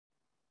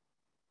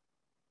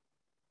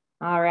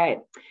All right.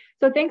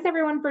 So thanks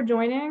everyone for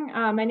joining.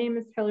 My name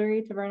is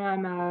Hillary Taverna.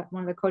 I'm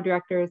one of the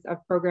co-directors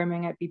of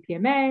programming at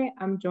BPMA.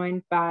 I'm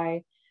joined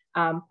by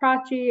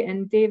Prachi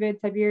and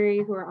David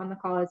Tabiri, who are on the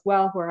call as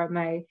well, who are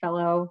my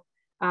fellow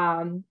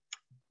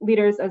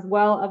leaders as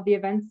well of the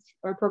events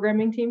or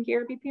programming team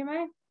here at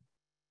BPMA.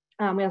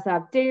 We also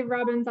have Dave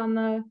Robbins on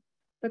the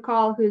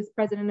call, who's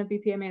president of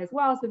BPMA as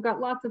well. So we've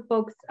got lots of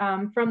folks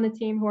from the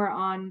team who are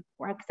on.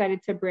 We're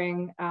excited to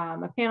bring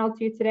a panel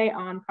to you today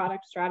on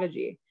product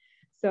strategy.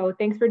 So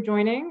thanks for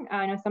joining.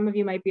 I know some of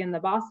you might be in the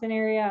Boston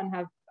area and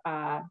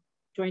have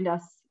joined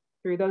us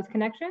through those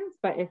connections,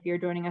 but if you're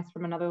joining us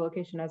from another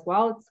location as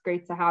well, it's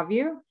great to have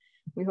you.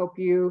 We hope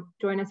you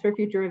join us for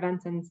future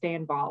events and stay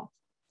involved.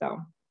 So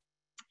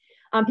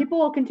people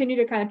will continue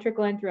to kind of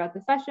trickle in throughout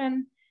the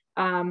session.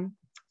 So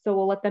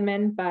we'll let them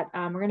in, but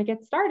we're gonna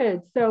get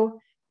started. So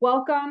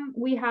welcome.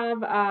 We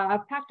have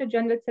a packed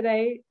agenda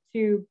today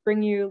to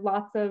bring you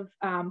lots of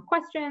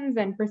questions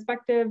and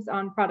perspectives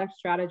on product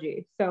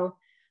strategy. So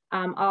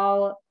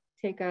I'll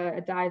take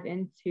a dive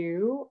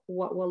into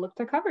what we'll look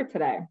to cover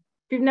today.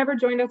 If you've never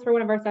joined us for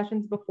one of our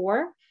sessions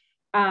before,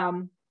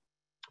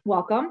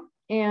 welcome.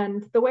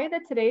 And the way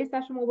that today's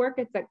session will work,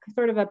 it's a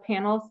sort of a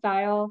panel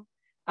style,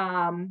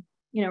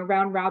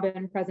 round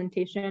robin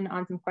presentation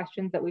on some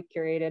questions that we've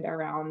curated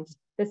around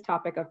this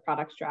topic of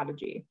product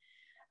strategy.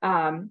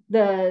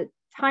 The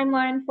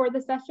timeline for the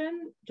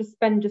session, just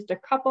spend just a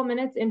couple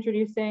minutes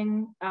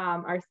introducing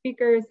our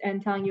speakers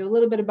and telling you a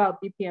little bit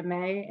about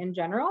BPMA in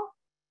general,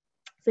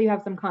 so you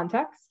have some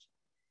context.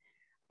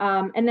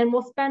 And then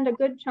we'll spend a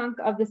good chunk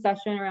of the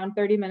session, around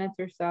 30 minutes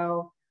or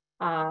so,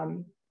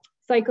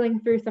 cycling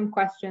through some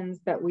questions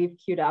that we've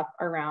queued up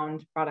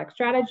around product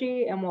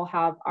strategy, and we'll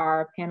have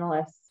our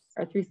panelists,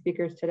 our three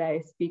speakers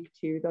today, speak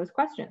to those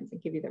questions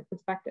and give you their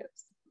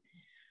perspectives.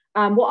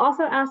 We'll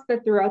also ask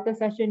that throughout the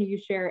session, you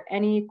share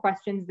any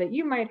questions that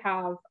you might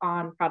have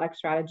on product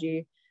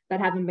strategy that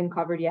haven't been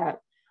covered yet.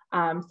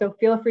 So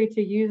feel free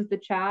to use the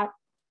chat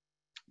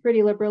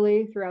pretty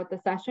liberally throughout the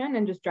session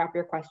and just drop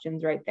your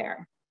questions right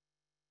there.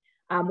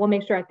 We'll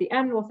make sure at the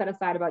end, we'll set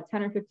aside about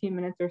 10 or 15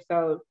 minutes or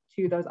so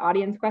to those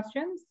audience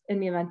questions in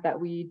the event that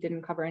we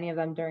didn't cover any of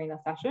them during the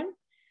session.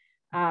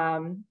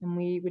 And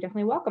we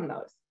definitely welcome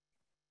those.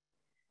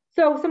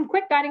 So some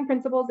quick guiding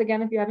principles.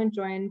 Again, if you haven't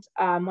joined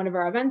one of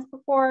our events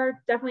before,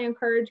 definitely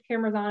encourage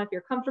cameras on if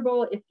you're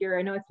comfortable. If you're,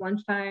 I know it's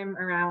lunchtime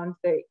around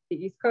the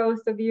East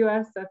Coast of the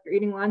US, so if you're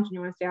eating lunch and you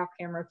want to stay off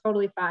camera,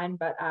 totally fine.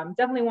 But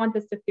definitely want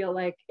this to feel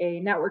like a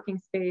networking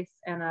space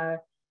and a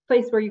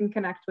place where you can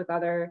connect with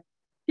other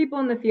people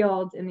in the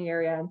field in the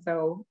area. And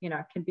so,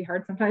 it can be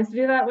hard sometimes to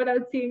do that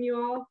without seeing you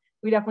all.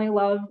 We definitely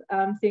love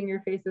seeing your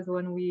faces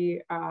when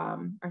we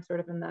are sort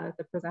of in the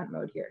present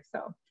mode here.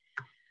 So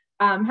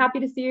happy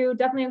to see you.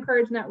 Definitely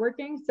encourage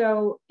networking.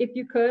 So if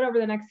you could, over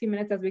the next few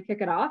minutes as we kick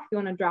it off, you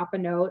want to drop a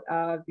note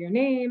of your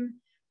name,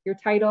 your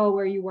title,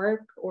 where you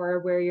work, or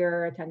where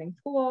you're attending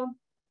school,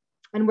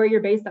 and where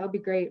you're based, that would be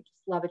great.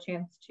 Just love a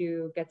chance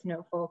to get to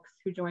know folks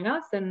who join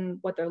us and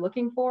what they're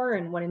looking for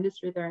and what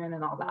industry they're in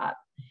and all that.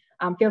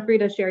 Feel free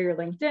to share your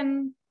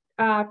LinkedIn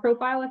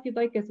profile if you'd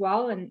like as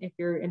well. And if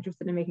you're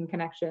interested in making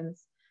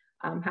connections,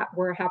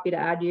 we're happy to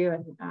add you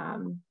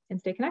and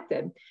stay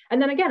connected.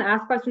 And then again,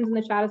 ask questions in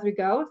the chat as we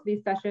go. So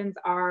these sessions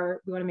we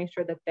want to make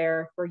sure that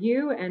they're for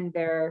you and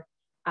they're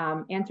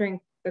answering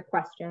the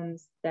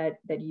questions that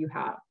you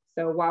have.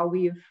 So while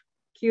we've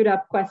queued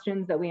up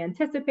questions that we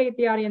anticipate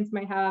the audience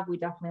might have, we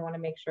definitely want to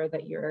make sure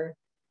that your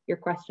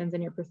questions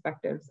and your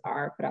perspectives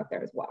are put out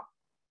there as well.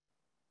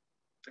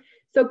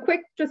 So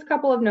quick, just a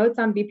couple of notes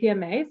on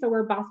BPMA. So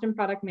we're Boston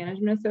Product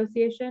Management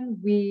Association.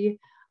 We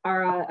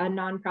are a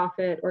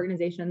nonprofit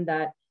organization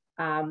that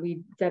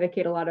we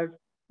dedicate a lot of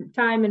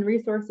time and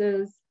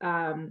resources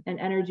and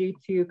energy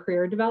to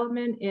career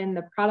development in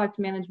the product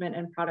management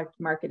and product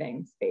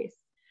marketing space.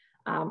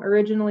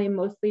 Originally,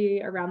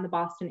 mostly around the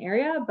Boston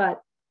area,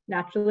 but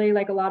naturally,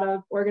 like a lot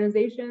of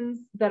organizations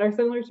that are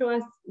similar to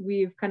us,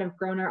 we've kind of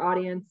grown our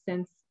audience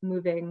since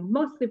moving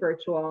mostly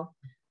virtual.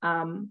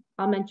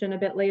 I'll mention a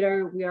bit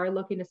later, we are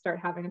looking to start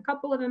having a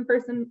couple of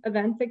in-person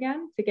events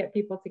again to get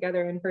people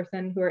together in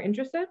person who are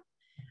interested.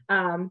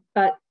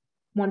 But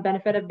one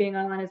benefit of being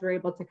online is we're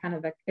able to kind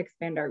of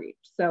expand our reach.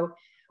 So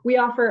we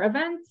offer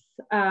events,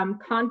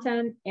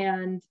 content,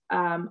 and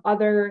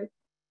other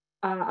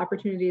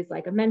opportunities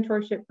like a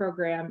mentorship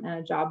program and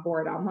a job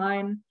board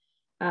online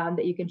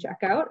that you can check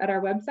out at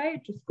our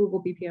website. Just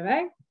Google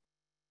BPMA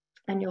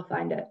and you'll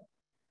find it.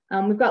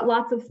 We've got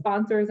lots of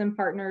sponsors and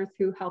partners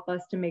who help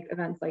us to make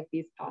events like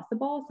these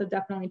possible. So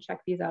definitely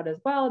check these out as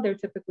well. They're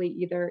typically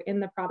either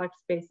in the product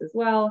space as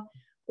well,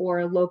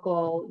 or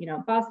local,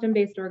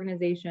 Boston-based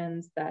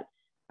organizations that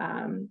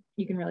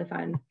you can really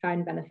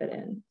find benefit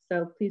in.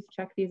 So please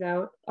check these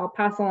out. I'll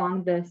pass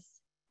along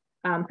this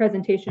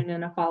presentation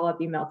in a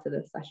follow-up email to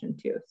this session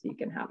too, so you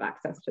can have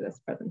access to this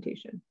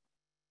presentation.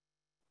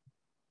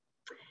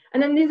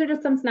 And then these are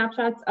just some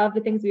snapshots of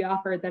the things we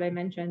offer that I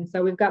mentioned.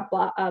 So we've got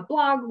a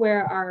blog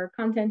where our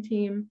content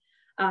team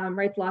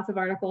writes lots of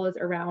articles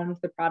around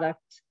the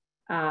product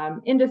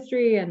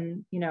industry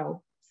and,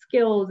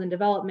 skills and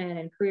development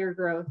and career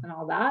growth and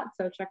all that.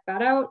 So check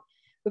that out.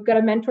 We've got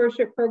a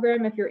mentorship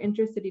program if you're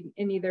interested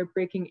in either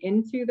breaking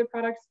into the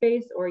product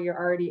space or you're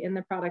already in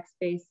the product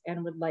space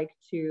and would like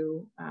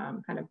to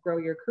kind of grow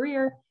your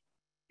career.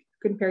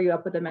 Can pair you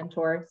up with a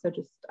mentor. So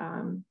just,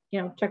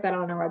 check that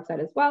out on our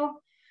website as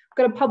well.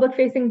 We've got a public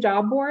facing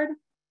job board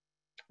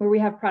where we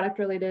have product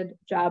related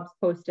jobs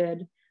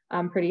posted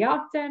pretty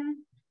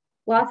often.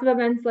 Lots of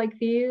events like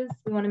these.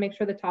 We want to make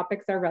sure the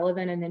topics are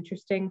relevant and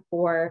interesting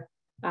for,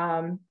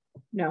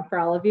 for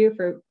all of you,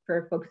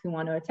 for folks who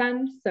want to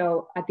attend.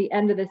 So at the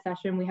end of this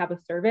session, we have a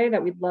survey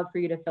that we'd love for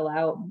you to fill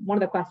out. One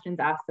of the questions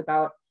asks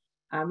about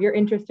your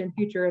interest in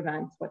future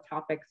events, what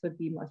topics would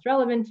be most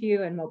relevant to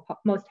you and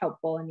most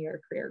helpful in your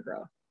career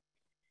growth.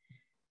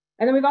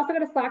 And then we've also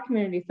got a Slack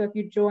community. So if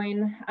you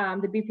join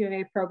the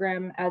BPMA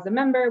program as a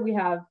member, we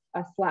have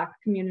a Slack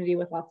community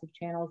with lots of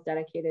channels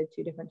dedicated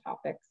to different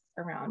topics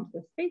around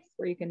the space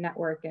where you can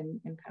network and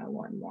kind of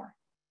learn more.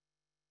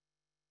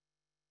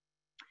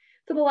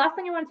 So the last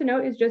thing I wanted to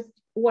note is just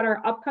what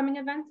our upcoming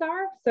events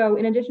are. So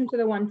in addition to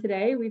the one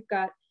today, we've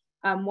got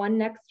one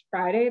next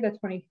Friday, the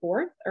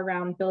 24th,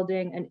 around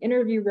building an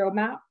interview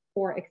roadmap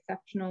for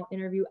exceptional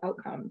interview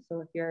outcomes.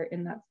 So if you're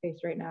in that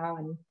space right now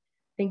and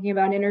thinking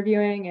about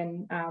interviewing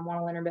and want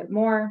to learn a bit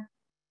more,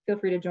 feel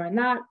free to join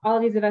that. All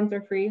of these events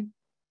are free.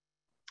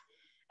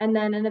 And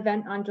then an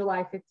event on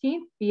July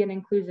 15th, Be an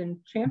Inclusion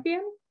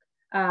Champion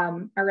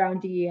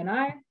around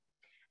DE&I.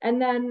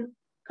 And then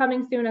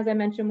coming soon, as I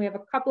mentioned, we have a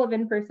couple of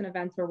in-person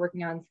events we're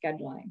working on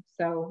scheduling.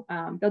 So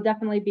there'll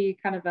definitely be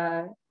kind of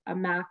a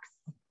max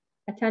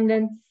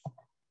attendance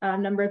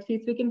number of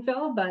seats we can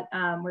fill, but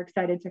we're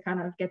excited to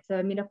kind of get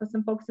to meet up with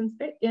some folks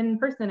in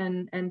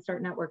person and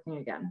start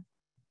networking again.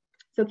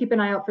 So keep an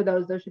eye out for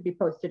those. Those should be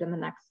posted in the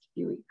next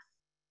few weeks.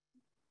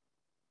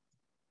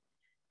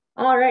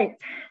 All right,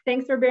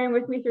 thanks for bearing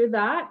with me through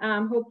that.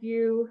 Hope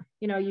you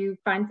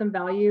find some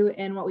value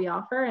in what we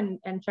offer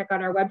and check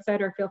out our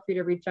website, or feel free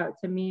to reach out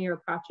to me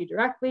or Prachi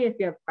directly if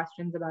you have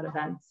questions about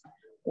events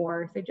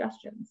or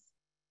suggestions.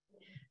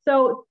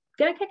 So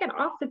gonna kick it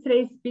off to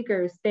today's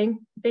speakers. Thank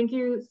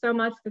you so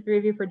much, the three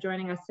of you, for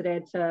joining us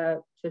today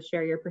to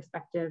share your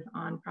perspective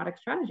on product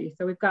strategy.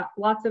 So we've got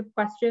lots of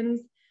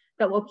questions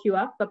that we'll queue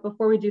up, but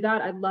before we do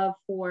that, I'd love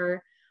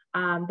for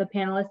the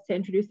panelists to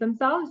introduce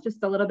themselves,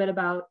 just a little bit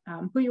about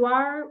who you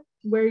are,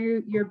 where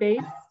you're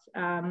based,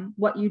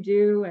 what you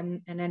do,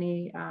 and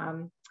any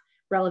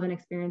relevant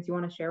experience you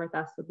want to share with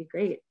us would be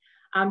great.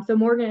 So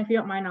Morgan, if you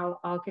don't mind,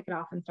 I'll kick it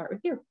off and start with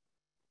you.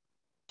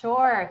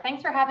 Sure,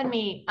 thanks for having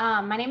me.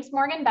 My name is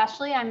Morgan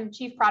Beschley. I'm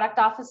Chief Product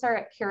Officer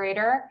at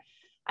Curator.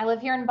 I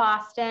live here in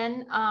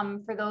Boston.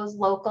 For those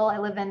local, I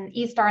live in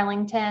East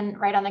Arlington,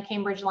 right on the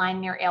Cambridge line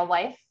near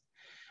Alewife.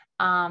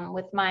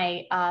 With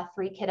my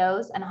 3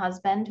 kiddos and a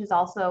husband who's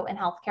also in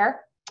healthcare.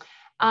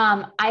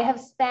 I have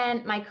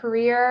spent my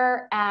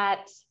career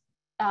at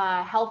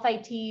health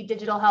IT,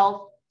 digital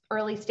health,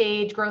 early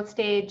stage, growth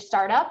stage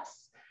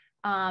startups.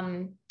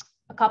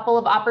 A couple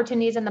of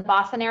opportunities in the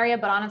Boston area,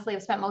 but honestly,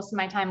 I've spent most of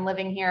my time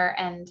living here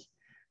and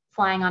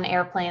flying on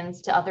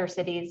airplanes to other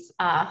cities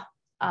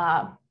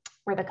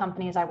where the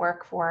companies I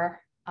work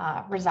for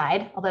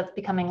reside, although it's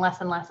becoming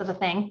less and less of a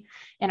thing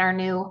in our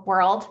new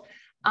world.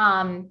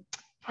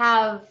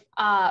 Have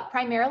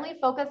primarily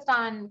focused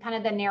on kind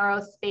of the narrow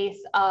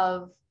space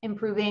of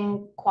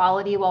improving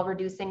quality while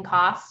reducing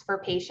costs for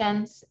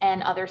patients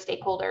and other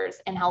stakeholders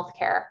in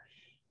healthcare.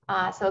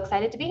 So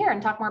excited to be here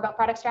and talk more about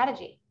product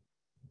strategy.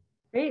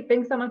 Great,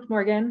 thanks so much,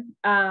 Morgan.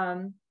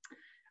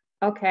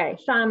 Okay,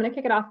 Sean, I'm gonna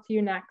kick it off to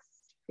you next,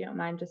 if you don't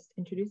mind just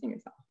introducing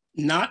yourself.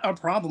 Not a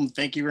problem,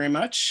 thank you very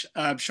much.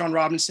 Sean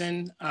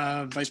Robinson,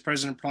 Vice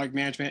President of Product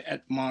Management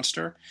at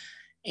Monster.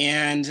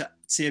 And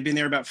see, I've been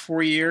there about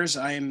 4 years.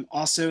 I am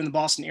also in the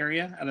Boston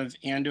area out of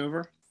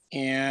Andover,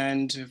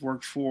 and have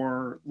worked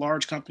for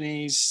large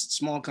companies,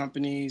 small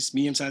companies,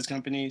 medium-sized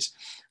companies.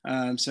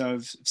 So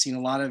I've seen a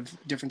lot of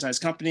different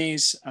sized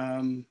companies.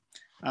 Early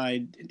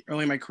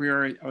in my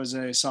career, I was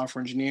a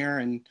software engineer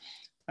and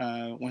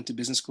went to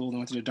business school and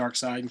went to the dark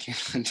side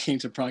and came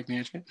to product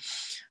management.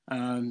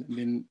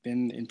 Been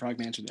in product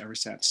management ever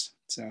since.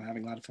 So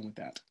having a lot of fun with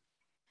that.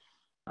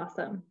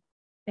 Awesome.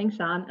 Thanks,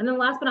 Sean. And then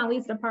last but not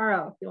least,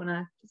 Aparo, if you want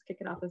to just kick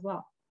it off as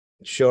well.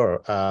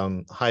 Sure.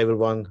 Hi,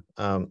 everyone.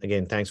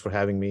 Again, thanks for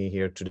having me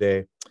here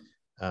today.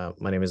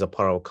 My name is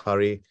Aparo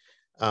Kari.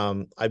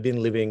 I've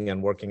been living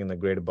and working in the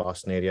greater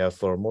Boston area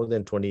for more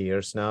than 20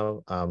 years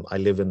now. I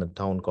live in a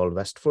town called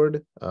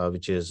Westford,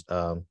 which is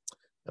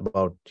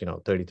about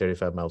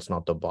 30-35 miles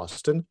north of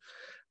Boston.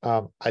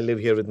 I live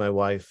here with my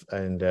wife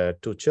and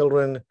 2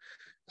 children.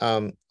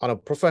 On a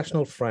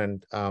professional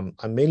front, I'm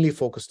mainly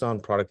focused on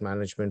product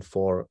management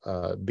for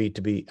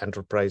B2B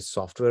enterprise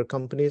software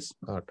companies,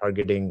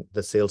 targeting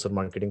the sales and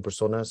marketing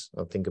personas.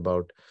 Think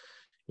about,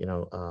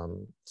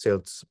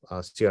 sales,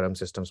 CRM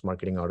systems,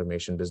 marketing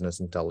automation,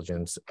 business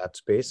intelligence, that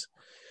space.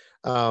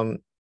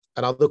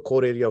 Another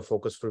core area of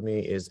focus for me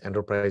is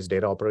enterprise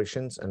data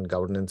operations and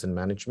governance and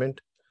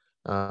management.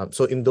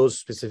 So in those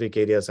specific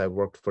areas, I've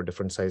worked for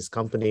different size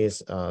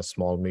companies,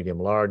 small, medium,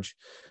 large.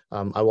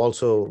 I've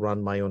also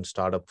run my own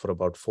startup for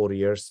about 4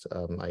 years.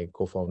 I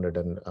co-founded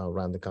and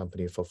ran the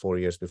company for 4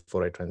 years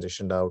before I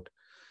transitioned out.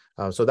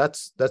 So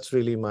that's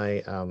really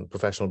my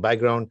professional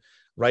background.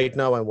 Right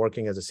now, I'm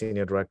working as a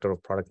senior director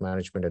of product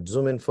management at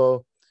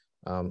ZoomInfo,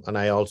 and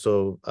I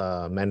also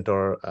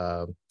mentor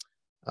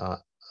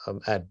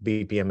at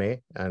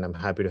BPMA, and I'm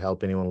happy to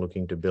help anyone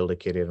looking to build a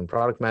career in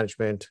product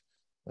management.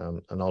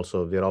 And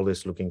also, we're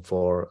always looking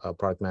for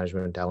product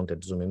management talent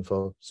at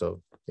ZoomInfo.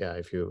 So yeah,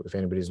 if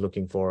anybody's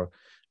looking for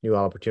new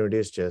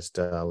opportunities, just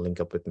link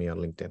up with me on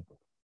LinkedIn.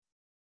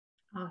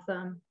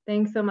 Awesome.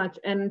 Thanks so much.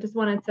 And just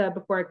wanted to,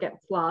 before it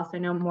gets lost, I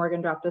know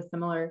Morgan dropped a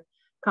similar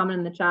comment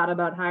in the chat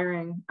about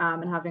hiring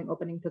and having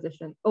open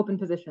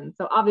positions.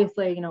 So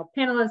obviously,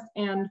 panelists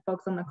and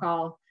folks on the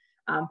call,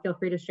 feel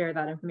free to share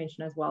that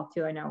information as well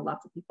too. I know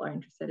lots of people are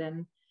interested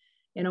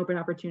in open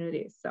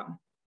opportunities. So,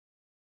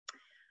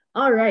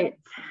 all right.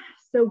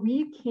 So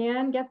we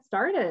can get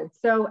started.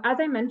 So as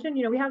I mentioned,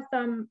 we have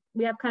kind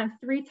of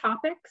 3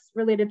 topics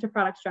related to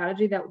product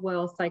strategy that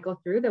we'll cycle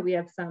through, that we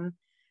have some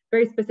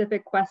very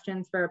specific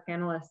questions for our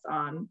panelists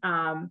on.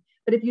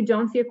 But if you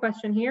don't see a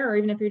question here, or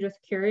even if you're just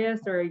curious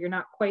or you're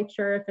not quite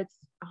sure if it's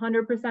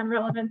 100%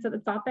 relevant to the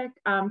topic,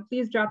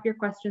 please drop your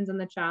questions in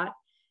the chat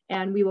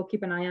and we will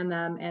keep an eye on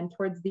them. And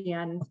towards the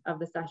end of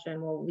the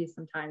session, we'll leave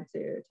some time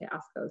to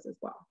ask those as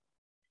well.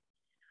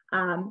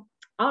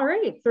 All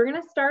right, so we're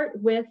gonna start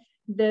with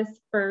this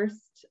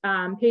first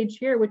page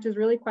here, which is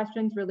really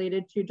questions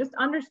related to just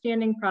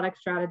understanding product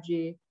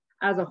strategy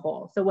as a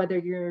whole. So whether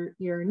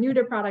you're new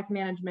to product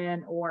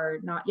management or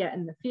not yet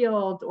in the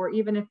field, or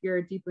even if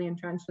you're deeply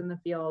entrenched in the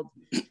field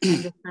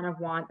and just kind of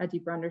want a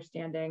deeper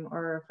understanding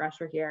or a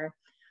refresher here.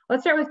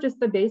 Let's start with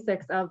just the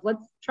basics of,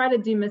 let's try to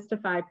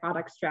demystify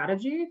product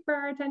strategy for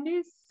our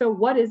attendees. So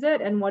what is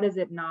it and what is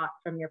it not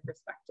from your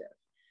perspective?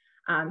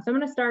 So I'm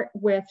going to start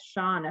with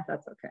Sean, if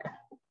that's okay.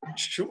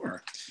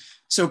 Sure.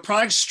 So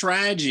product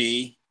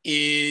strategy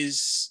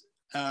is,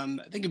 I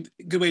think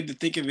a good way to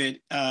think of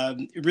it,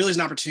 it really is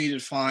an opportunity to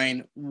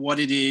define what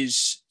it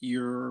is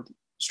you're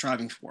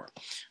striving for,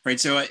 right?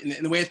 So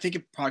in the way I think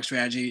of product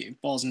strategy, it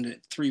falls into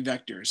 3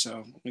 vectors.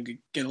 So we could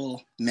get a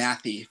little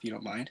mathy if you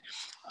don't mind.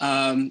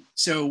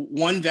 So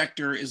one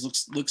vector is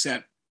looks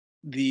at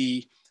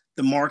the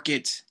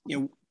market.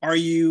 Are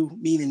you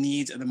meeting the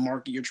needs of the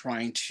market you're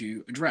trying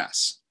to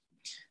address?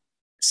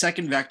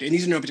 Second vector, and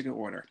these are no particular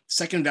order.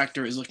 Second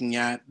vector is looking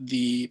at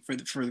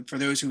for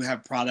those who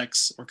have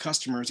products or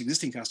customers,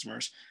 existing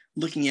customers,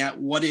 looking at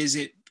what are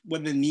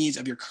the needs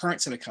of your current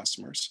set of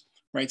customers,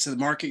 right? So the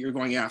market you're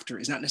going after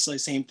is not necessarily the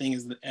same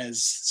thing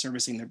as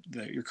servicing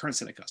your current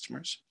set of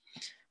customers.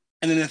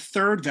 And then the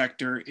third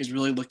vector is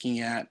really looking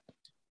at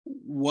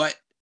what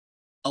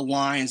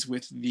aligns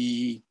with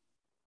the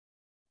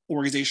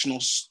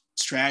organizational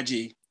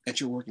strategy that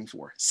you're working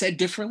for. Said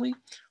differently,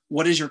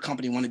 what does your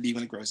company want to be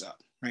when it grows up?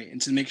 Right,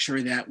 and to make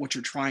sure that what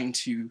you're trying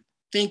to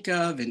think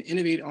of and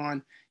innovate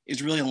on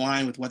is really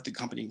aligned with what the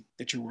company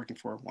that you're working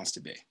for wants to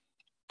be.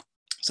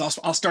 So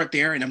I'll start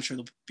there, and I'm sure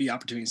there'll be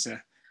opportunities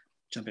to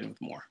jump in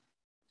with more.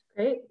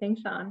 Great,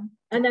 thanks, Sean.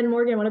 And then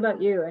Morgan, what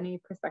about you? Any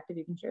perspective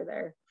you can share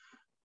there?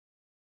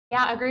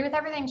 Yeah, I agree with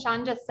everything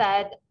Sean just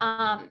said.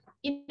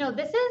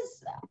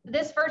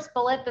 This first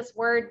bullet, this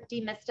word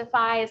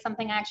demystify, is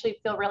something I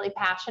actually feel really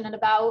passionate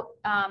about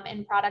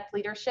in product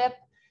leadership.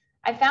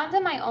 I found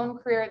in my own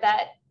career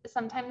that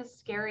sometimes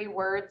scary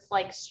words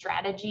like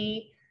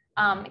strategy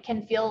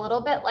can feel a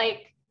little bit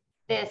like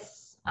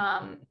this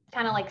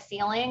kind of like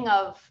ceiling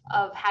of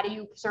how do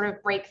you sort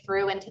of break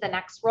through into the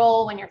next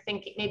role when you're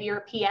thinking, maybe you're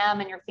a PM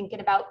and you're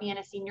thinking about being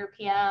a senior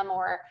PM,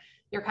 or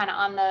you're kind of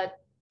on the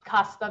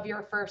cusp of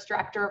your first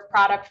director of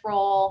product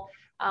role.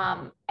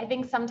 I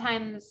think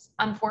sometimes,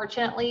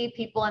 unfortunately,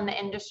 people in the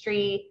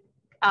industry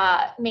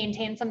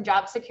maintain some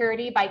job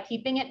security by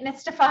keeping it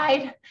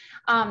mystified.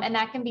 And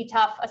that can be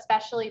tough,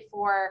 especially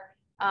for,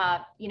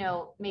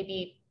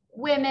 maybe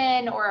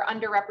women or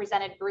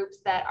underrepresented groups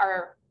that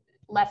are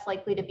less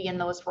likely to be in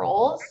those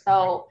roles.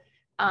 So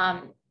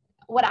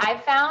what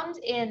I've found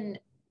in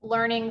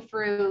learning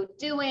through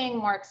doing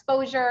more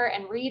exposure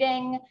and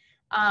reading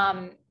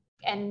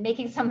and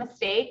making some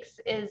mistakes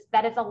is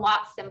that it's a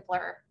lot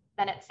simpler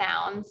than it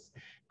sounds,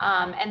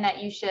 and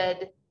that you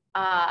should,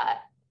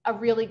 a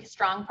really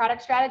strong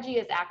product strategy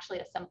is actually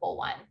a simple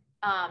one.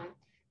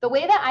 The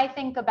way that I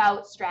think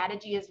about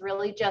strategy is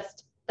really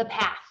just the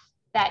path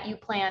that you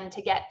plan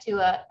to get to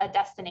a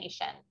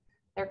destination.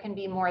 There can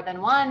be more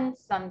than one,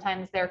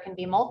 sometimes there can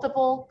be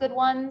multiple good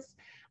ones.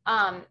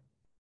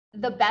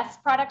 The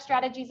best product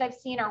strategies I've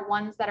seen are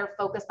ones that are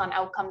focused on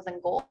outcomes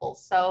and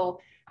goals. So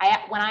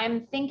when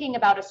I'm thinking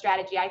about a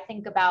strategy, I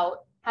think about,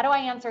 how do I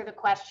answer the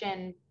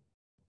question,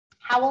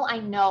 how will I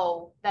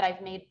know that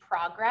I've made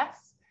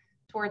progress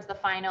towards the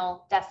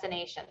final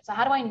destination? So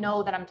how do I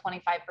know that I'm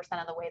 25%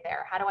 of the way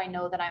there? How do I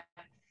know that I'm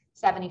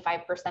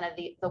 75% of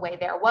the way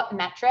there? What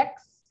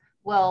metrics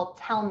will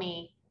tell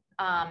me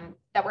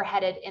that we're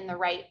headed in the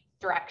right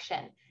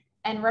direction?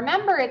 And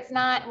remember, it's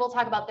not, we'll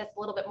talk about this a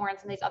little bit more in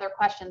some of these other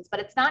questions, but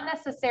it's not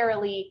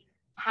necessarily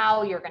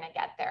how you're going to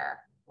get there,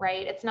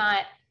 right? It's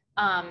not,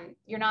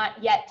 you're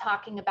not yet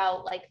talking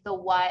about like the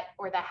what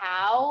or the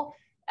how.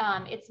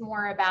 It's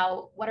more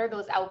about what are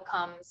those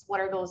outcomes? What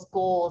are those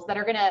goals that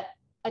are going to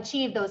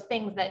achieve those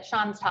things that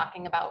Sean's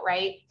talking about,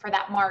 right? For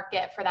that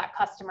market, for that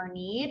customer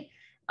need.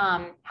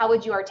 How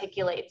would you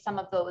articulate some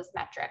of those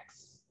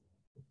metrics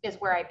is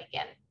where I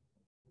begin.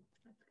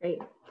 That's great.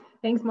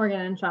 Thanks,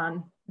 Morgan and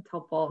Sean. It's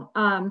helpful.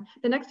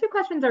 The next two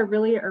questions are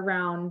really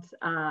around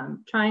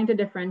trying to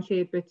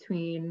differentiate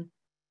between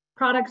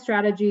product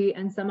strategy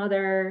and some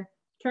other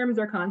terms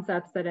or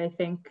concepts that I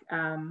think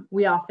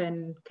we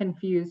often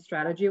confuse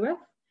strategy with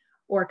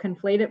or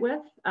conflate it with.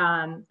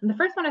 And the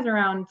first one is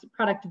around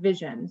product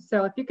vision.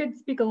 So if you could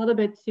speak a little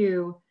bit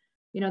to,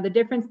 the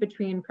difference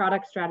between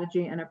product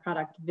strategy and a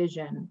product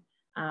vision,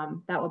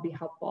 that would be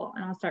helpful.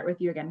 And I'll start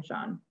with you again,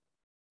 Sean.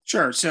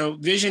 Sure. So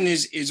vision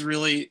is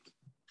really,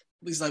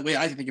 at least the way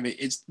I think of it,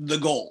 it's the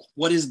goal.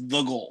 What is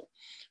the goal,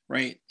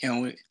 right?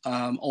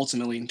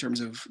 Ultimately in terms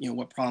of,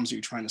 what problems are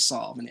you trying to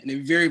solve in a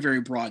very,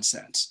 very broad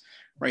sense,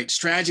 right?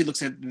 Strategy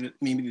looks at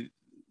maybe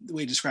the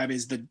way to describe it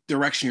is the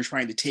direction you're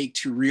trying to take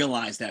to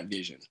realize that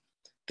vision.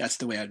 That's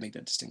the way I'd make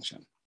that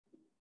distinction.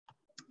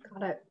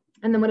 Got it.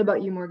 And then what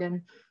about you,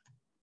 Morgan?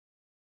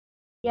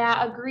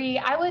 Yeah, agree.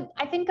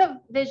 I think of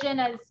vision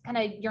as kind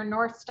of your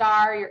North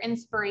Star, your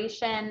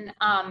inspiration.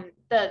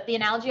 The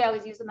analogy I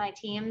always use with my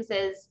teams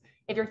is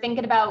if you're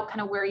thinking about kind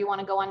of where you want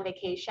to go on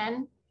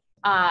vacation,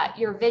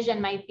 your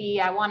vision might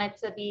be, I want it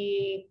to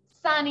be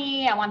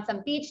sunny, I want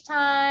some beach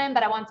time,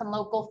 but I want some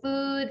local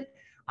food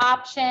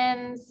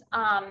options.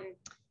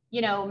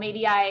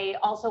 Maybe I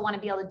also want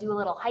to be able to do a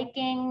little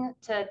hiking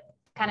to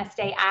kind of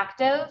stay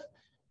active.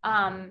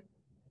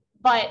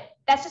 But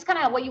that's just kind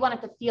of what you want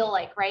it to feel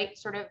like, right?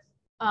 Sort of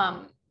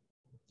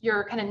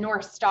your kind of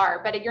North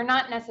Star, but you're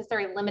not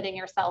necessarily limiting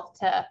yourself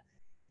to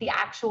the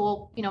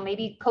actual,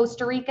 maybe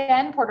Costa Rica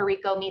and Puerto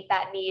Rico meet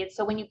that need.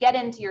 So when you get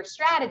into your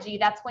strategy,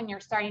 that's when you're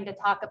starting to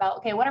talk about,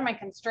 okay, what are my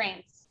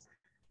constraints?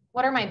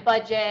 What are my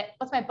budget?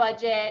 What's my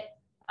budget?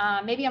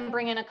 Maybe I'm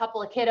bringing a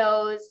couple of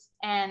kiddos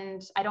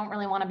and I don't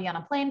really want to be on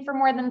a plane for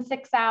more than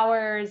 6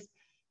 hours.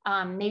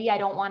 Maybe I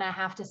don't want to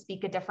have to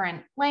speak a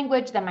different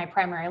language than my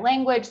primary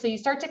language. So you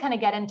start to kind of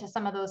get into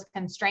some of those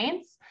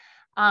constraints.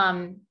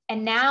 And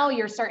now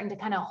you're starting to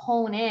kind of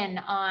hone in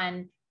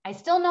on, I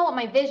still know what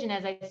my vision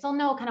is. I still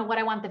know kind of what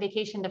I want the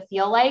vacation to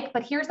feel like,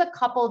 but here's a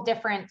couple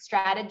different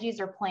strategies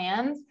or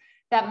plans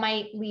that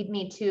might lead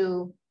me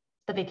to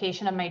the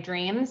vacation of my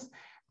dreams.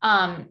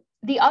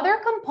 The other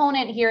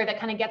component here that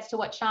kind of gets to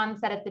what Sean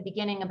said at the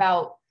beginning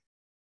about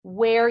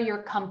where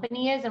your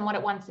company is and what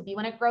it wants to be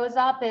when it grows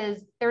up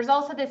is there's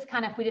also this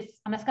kind of,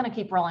 I'm just going to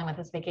keep rolling with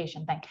this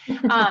vacation thing.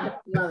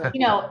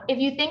 If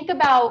you think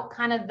about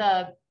kind of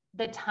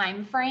the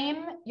time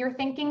frame you're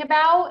thinking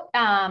about,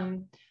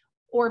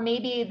 or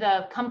maybe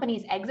the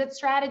company's exit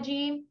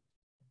strategy.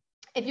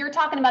 If you're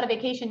talking about a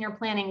vacation you're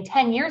planning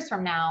 10 years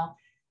from now,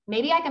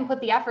 maybe I can put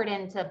the effort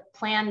in to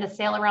plan to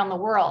sail around the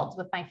world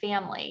with my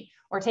family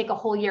or take a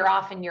whole year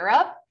off in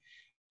Europe.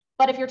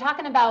 But if you're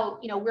talking about,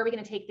 where are we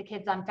going to take the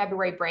kids on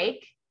February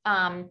break?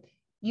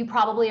 You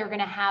probably are going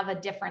to have a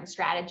different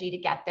strategy to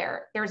get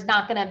there. There's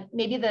not going to,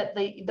 maybe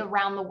the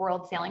round the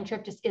world sailing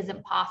trip just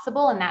isn't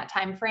possible in that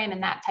time frame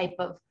and that type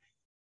of,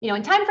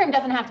 and time frame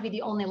doesn't have to be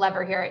the only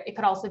lever here. It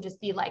could also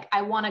just be like,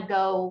 I'm going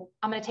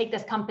to take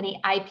this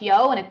company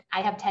IPO and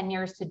I have 10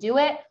 years to do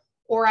it,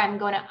 or I'm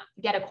going to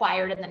get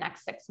acquired in the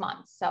next 6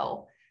 months.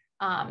 So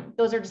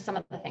those are just some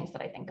of the things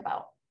that I think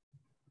about.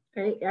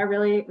 Great. Yeah,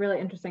 really, really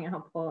interesting and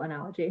helpful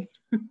analogy.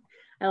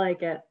 I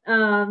like it.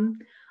 All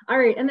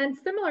right. And then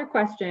similar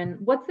question,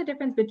 what's the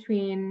difference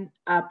between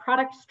a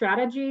product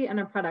strategy and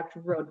a product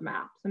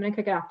roadmap? So I'm going to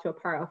kick it off to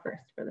Aparo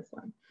first for this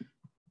one.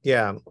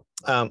 Yeah.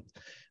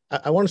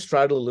 I want to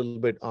straddle a little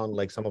bit on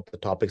like some of the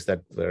topics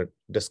that were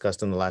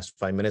discussed in the last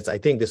 5 minutes. I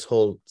think this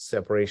whole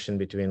separation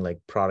between like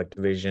product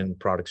vision,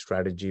 product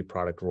strategy,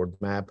 product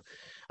roadmap,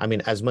 I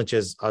mean, as much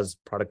as us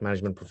product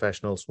management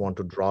professionals want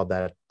to draw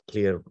that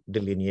clear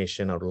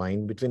delineation or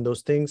line between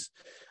those things,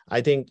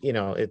 I think,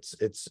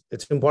 it's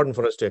important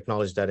for us to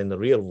acknowledge that in the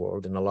real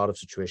world, in a lot of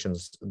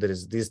situations,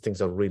 these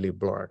things are really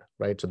blurred,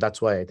 right? So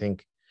that's why I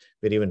think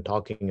we're even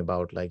talking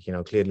about like,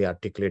 clearly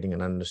articulating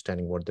and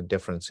understanding what the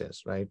difference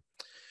is, right?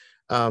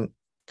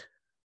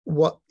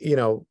 When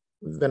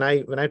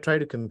I try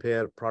to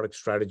compare product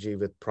strategy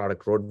with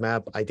product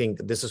roadmap, I think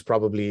this is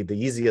probably the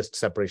easiest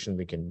separation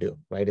we can do,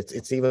 right?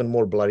 It's even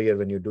more blurrier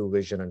when you do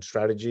vision and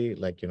strategy,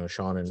 like,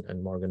 Sean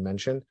and Morgan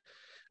mentioned,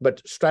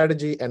 but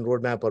strategy and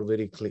roadmap are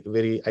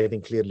very, I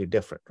think, clearly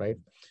different, right?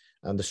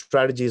 And the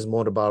strategy is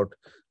more about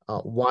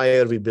why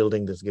are we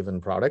building this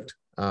given product?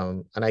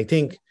 And I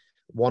think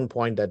one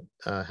point that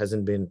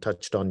hasn't been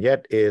touched on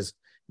yet is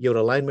your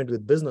alignment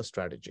with business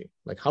strategy.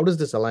 Like, how does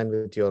this align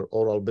with your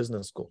overall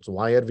business goals?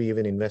 Why are we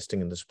even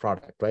investing in this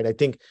product, right? I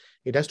think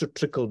it has to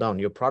trickle down.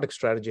 Your product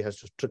strategy has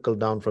to trickle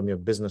down from your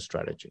business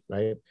strategy,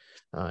 right?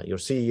 Your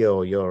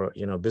CEO,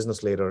 your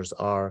business leaders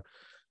are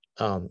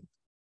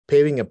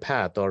paving a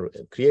path or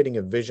creating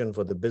a vision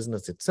for the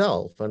business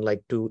itself, and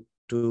like to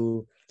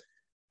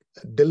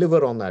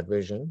deliver on that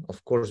vision.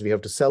 Of course, we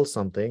have to sell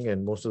something,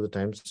 and most of the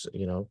times,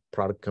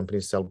 product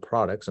companies sell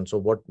products. And so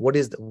what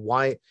is the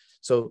why?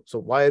 So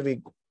why are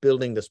we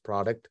building this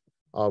product?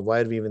 Or why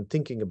are we even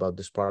thinking about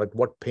this product?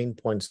 What pain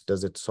points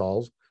does it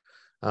solve?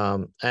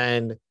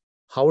 And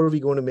how are we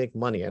going to make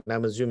money? And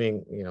I'm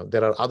assuming,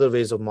 there are other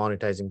ways of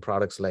monetizing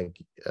products like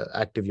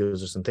active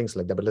users and things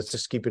like that, but let's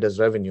just keep it as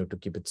revenue to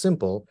keep it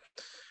simple.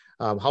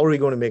 How are we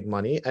going to make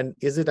money? And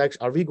is it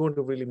actually, are we going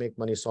to really make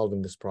money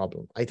solving this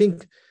problem? I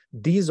think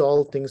these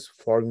all things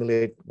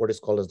formulate what is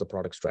called as the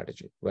product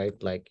strategy, right?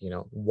 Like,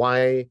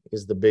 why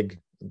is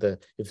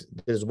if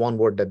there's one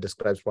word that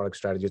describes product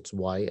strategy, it's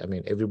why. I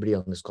mean, everybody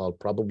on this call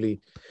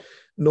probably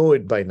know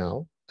it by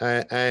now.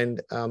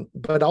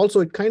 But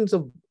also it kind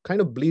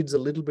of bleeds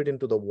a little bit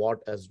into the what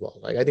as well.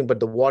 Like, I think, but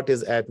the what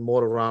is at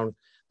more around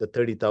the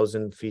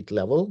 30,000 feet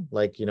level.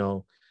 Like,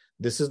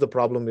 this is the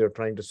problem we are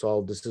trying to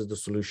solve. This is the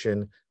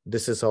solution.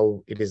 This is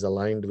how it is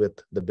aligned with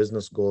the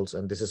business goals.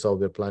 And this is how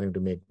we're planning to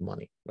make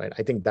money, right?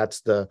 I think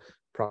that's the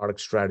product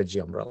strategy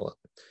umbrella.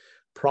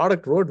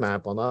 Product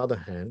roadmap, on the other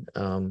hand,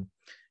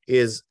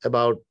 is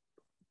about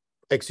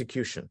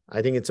execution.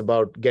 I think it's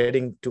about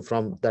getting to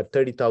from that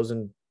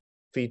 30,000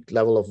 feet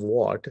level of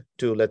what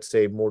to, let's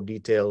say, more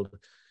detailed,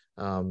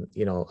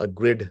 a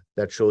grid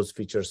that shows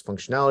features,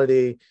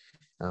 functionality,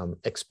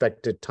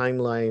 expected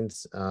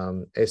timelines,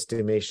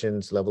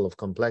 estimations, level of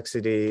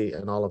complexity,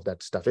 and all of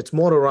that stuff. It's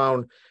more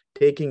around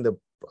taking the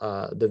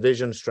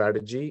vision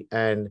strategy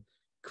and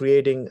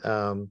creating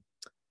a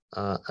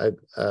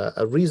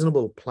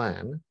reasonable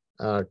plan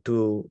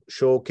to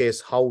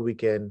showcase how we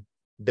can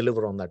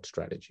deliver on that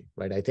strategy,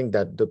 right? I think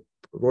that the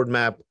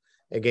roadmap,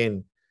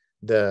 again,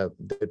 the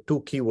two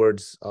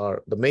keywords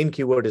are, the main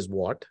keyword is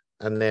what,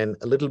 and then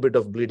a little bit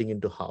of bleeding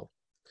into how,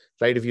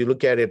 right? If you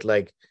look at it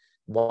like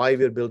why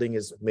we're building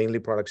is mainly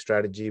product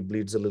strategy,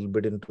 bleeds a little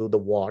bit into the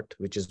what,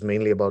 which is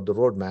mainly about the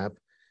roadmap,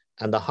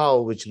 and the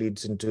how, which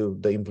leads into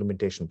the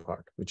implementation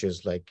part, which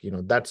is like,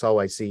 that's how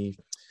I see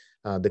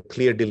the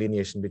clear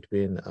delineation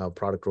between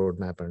product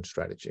roadmap and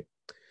strategy.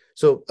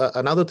 So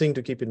another thing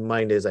to keep in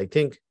mind is I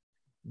think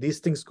these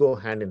things go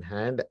hand in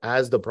hand.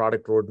 As the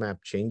product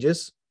roadmap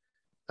changes,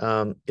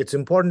 it's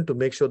important to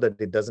make sure that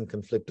it doesn't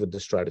conflict with the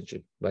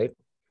strategy, right?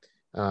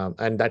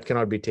 And that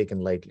cannot be taken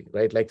lightly,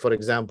 right? Like, for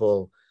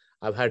example,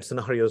 I've had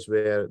scenarios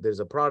where there's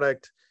a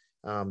product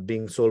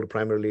being sold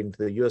primarily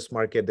into the US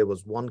market. There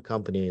was one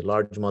company,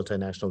 large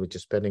multinational, which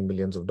is spending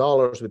millions of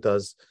dollars with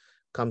us,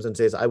 comes and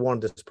says, I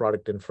want this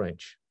product in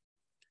French.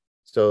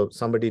 So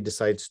somebody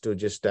decides to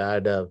just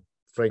add a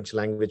French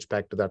language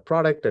pack to that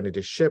product, and it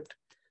is shipped.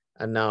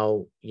 And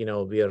now,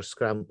 we are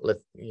scrambling,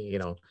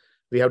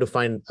 we have to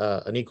find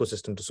an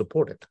ecosystem to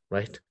support it,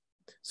 right?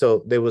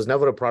 So there was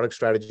never a product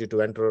strategy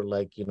to enter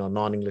like,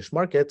 non-English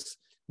markets,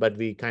 but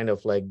we kind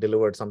of like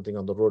delivered something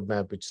on the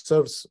roadmap which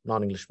serves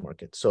non-English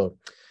markets. So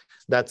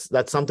that's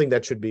something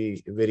that should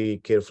be very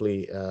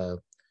carefully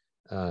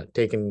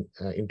taken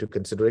into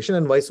consideration,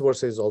 and vice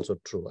versa is also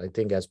true. I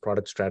think as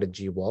product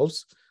strategy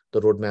evolves,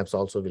 the roadmaps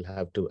also will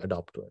have to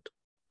adapt to it.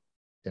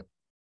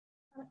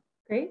 Yeah.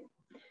 Great,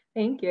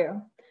 thank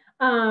you.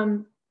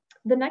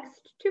 The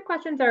next two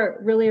questions are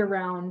really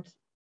around,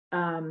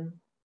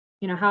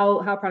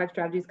 how product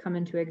strategies come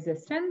into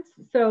existence.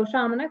 So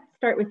Sean, I'm going to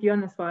start with you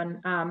on this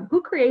one.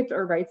 Who creates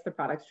or writes the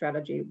product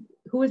strategy?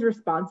 Who is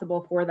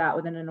responsible for that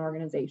within an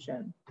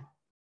organization?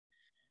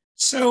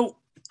 So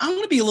I'm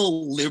going to be a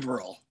little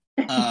liberal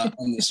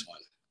on this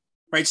one,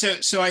 right?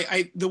 So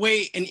I the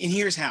way, and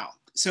here's how.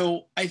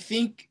 So I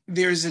think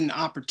there's an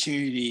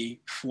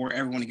opportunity for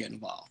everyone to get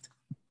involved.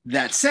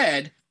 That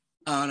said,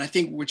 and I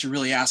think what you're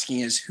really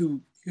asking is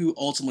who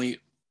ultimately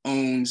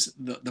owns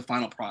the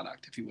final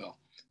product, if you will.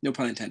 No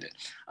pun intended,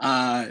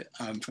 for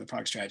the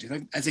product strategy.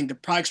 I think the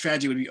product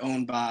strategy would be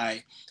owned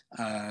by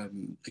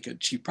like a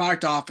chief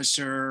product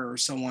officer or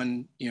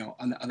someone,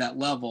 on that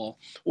level,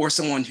 or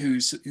someone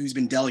who's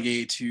been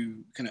delegated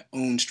to kind of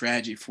own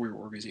strategy for your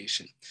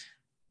organization.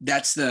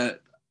 That's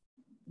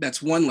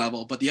one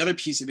level. But the other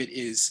piece of it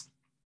is,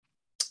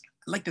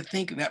 I like to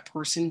think that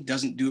person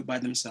doesn't do it by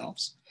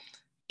themselves.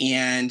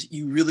 And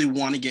you really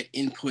want to get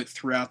input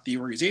throughout the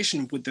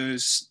organization with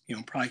those,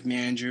 product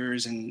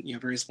managers and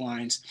various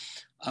lines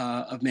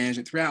of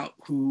management throughout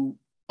who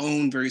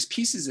own various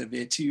pieces of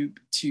it to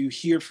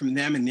hear from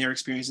them and their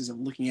experiences of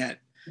looking at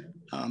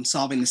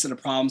solving the set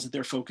of problems that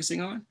they're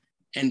focusing on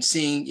and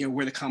seeing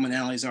where the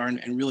commonalities are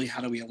and really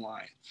how do we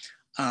align.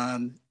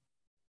 I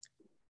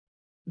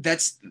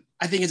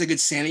think it's a good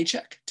sanity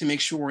check to make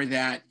sure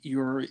that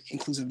you're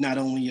inclusive not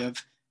only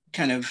of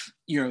kind of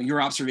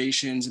your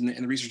observations and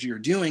the research you're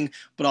doing,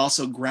 but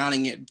also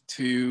grounding it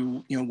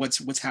to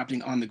what's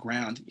happening on the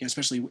ground.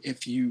 Especially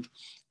if you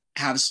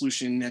have a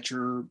solution that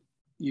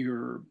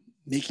you're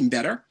making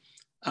better,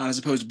 as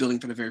opposed to building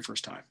for the very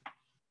first time.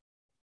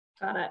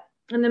 Got it.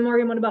 And then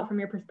Morgan, what about from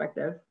your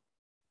perspective?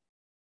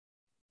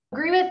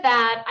 Agree with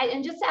that.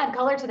 And just to add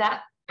color to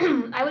that,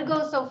 I would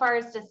go so far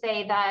as to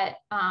say that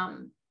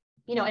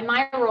in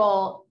my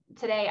role,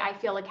 today I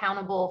feel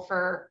accountable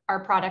for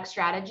our product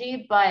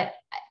strategy, but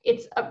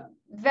it's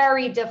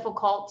very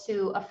difficult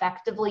to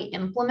effectively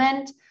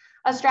implement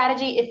a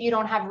strategy if you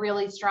don't have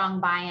really strong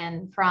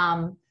buy-in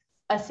from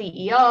a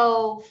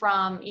CEO,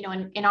 from, you know,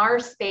 in our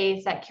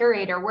space at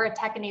Curator, we're a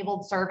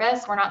tech-enabled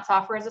service. We're not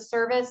software as a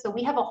service. So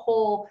we have a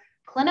whole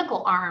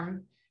clinical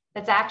arm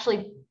that's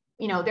actually,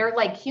 you know, they're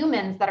like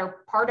humans that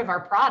are part of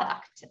our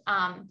product.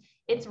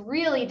 It's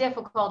really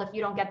difficult if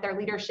you don't get their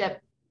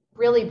leadership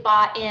really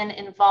bought in,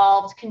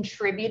 involved,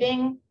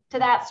 contributing to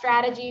that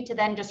strategy to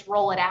then just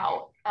roll it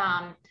out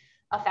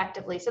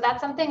effectively. So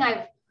that's something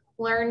I've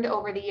learned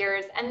over the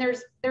years. And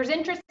there's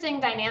interesting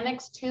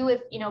dynamics too.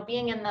 If, you know,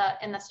 being in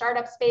the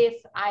startup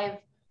space, I've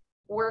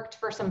worked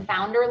for some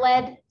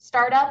founder-led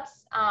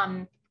startups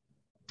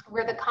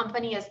where the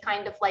company is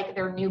kind of like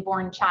their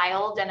newborn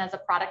child. And as a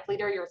product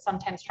leader, you're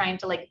sometimes trying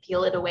to like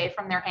peel it away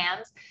from their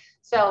hands.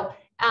 So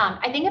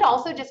I think it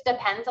also just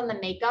depends on the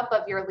makeup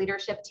of your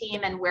leadership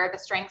team and where the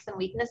strengths and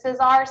weaknesses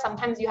are.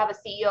 Sometimes you have a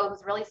CEO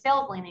who's really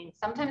sales leaning.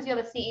 Sometimes you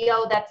have a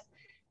CEO that's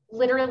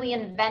literally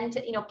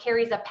invented, you know,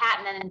 carries a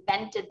patent and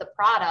invented the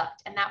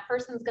product. And that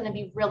person's going to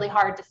be really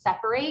hard to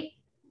separate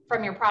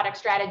from your product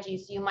strategy.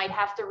 So you might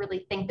have to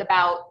really think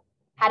about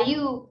how do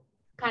you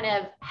kind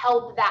of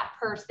help that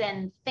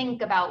person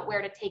think about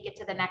where to take it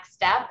to the next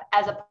step,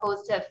 as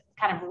opposed to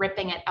kind of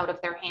ripping it out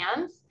of their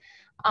hands.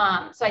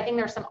 So I think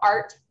there's some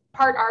part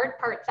art,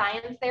 part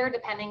science there,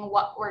 depending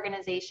what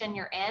organization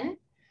you're in.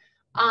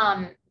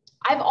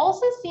 I've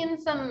also seen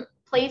some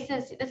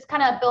places, this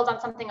kind of builds on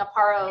something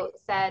Aparo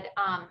said.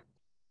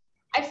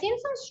 I've seen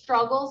some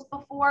struggles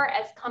before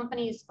as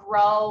companies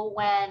grow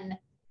when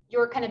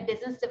your kind of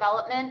business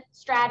development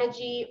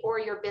strategy or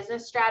your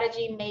business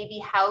strategy may be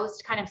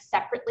housed kind of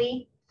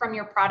separately from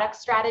your product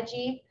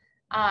strategy.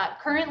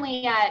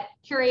 Currently at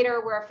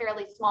Curator, we're a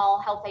fairly small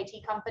health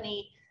IT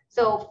company.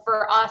 So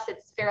for us,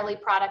 it's fairly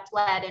product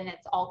led and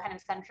it's all kind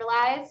of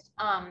centralized.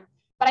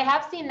 But I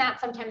have seen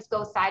that sometimes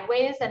go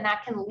sideways, and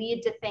that can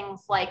lead to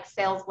things like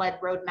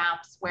sales-led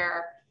roadmaps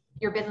where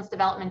your business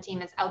development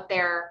team is out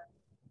there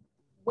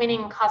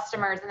winning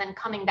customers and then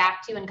coming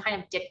back to you and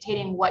kind of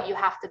dictating what you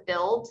have to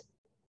build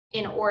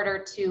in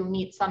order to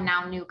meet some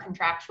now new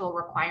contractual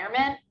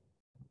requirement.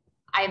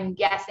 I'm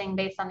guessing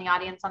based on the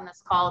audience on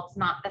this call,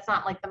 that's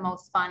not like the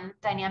most fun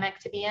dynamic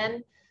to be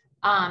in.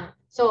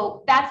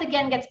 So that's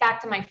again gets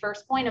back to my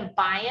first point of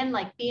buy-in,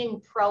 like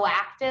being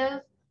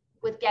proactive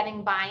with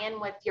getting buy-in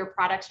with your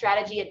product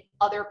strategy at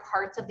other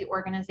parts of the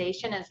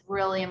organization is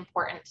really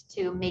important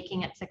to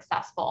making it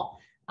successful.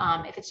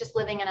 If it's just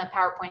living in a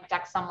PowerPoint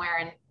deck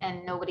somewhere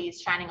and nobody's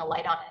shining a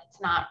light on it,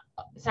 it's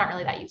not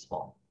really that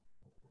useful.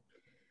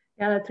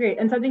 Yeah, that's great.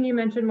 And something you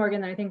mentioned,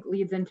 Morgan, that I think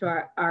leads into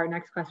our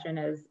next question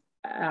is,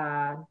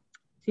 so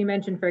you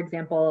mentioned, for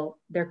example,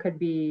 there could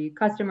be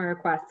customer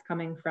requests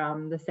coming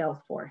from the sales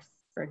force,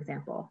 for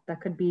example.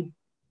 That could be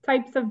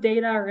types of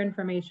data or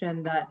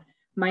information that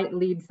might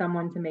lead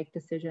someone to make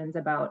decisions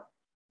about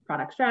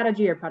product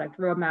strategy or product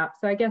roadmap.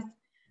 So I guess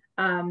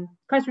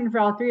question for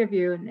all three of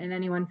you, and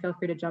anyone feel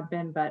free to jump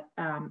in, but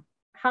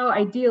how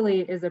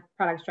ideally is a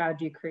product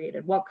strategy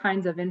created? What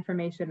kinds of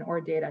information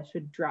or data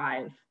should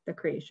drive the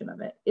creation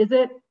of it? Is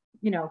it,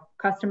 you know,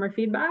 customer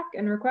feedback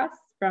and requests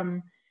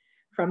from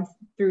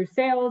through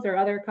sales or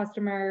other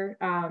customer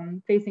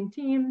facing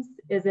teams?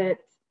 Is it,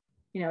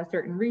 you know,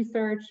 certain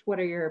research? What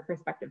are your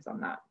perspectives on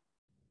that?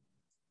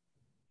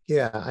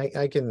 Yeah,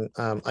 I can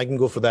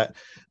go for that.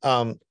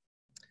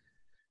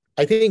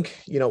 I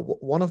think, you know,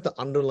 one of the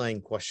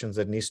underlying questions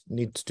that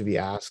needs to be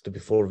asked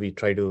before we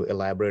try to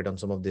elaborate on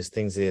some of these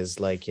things is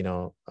like, you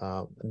know,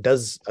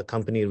 does a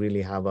company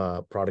really have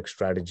a product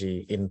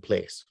strategy in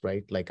place,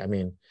 right? Like, I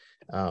mean,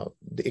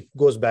 it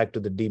goes back to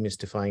the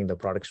demystifying the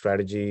product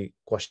strategy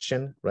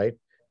question, right?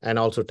 And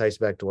also ties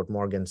back to what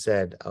Morgan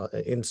said.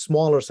 In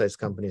smaller size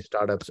companies,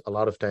 startups, a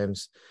lot of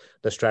times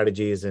the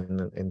strategy is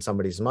in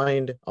somebody's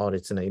mind, or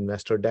it's in an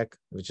investor deck,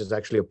 which is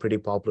actually a pretty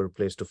popular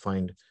place to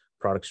find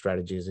product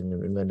strategies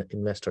in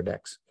investor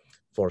decks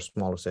for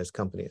smaller size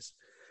companies.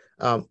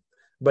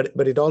 But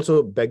it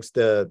also begs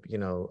the, you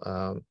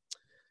know,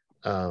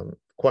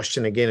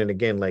 question again and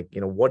again, like, you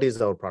know, what is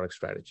our product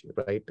strategy,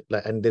 right?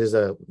 And there is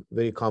a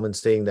very common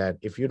saying that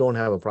if you don't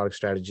have a product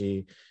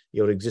strategy,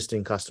 your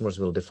existing customers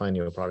will define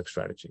your product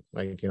strategy,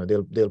 right? You know,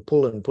 they'll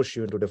pull and push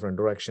you into different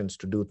directions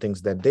to do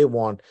things that they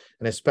want.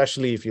 And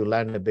especially if you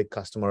land a big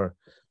customer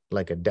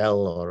like a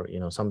Dell or, you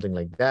know, something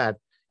like that,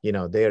 you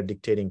know, they are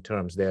dictating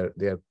terms,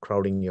 they're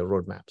crowding your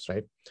roadmaps,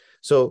 right?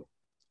 So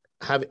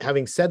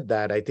having said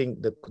that, I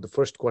think the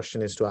first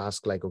question is to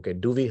ask, like, okay,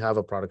 do we have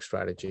a product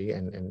strategy,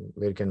 and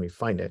where can we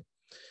find it?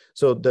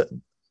 So the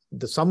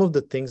some of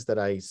the things that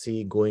I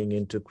see going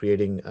into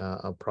creating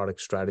a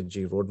product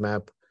strategy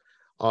roadmap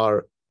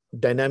are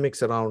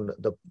dynamics around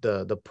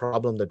the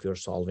problem that we're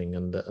solving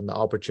and the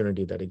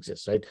opportunity that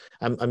exists, right?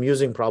 I'm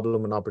using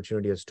problem and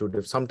opportunity as two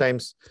different.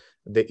 Sometimes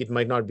it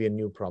might not be a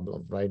new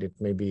problem, right? It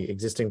may be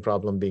existing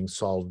problem being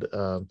solved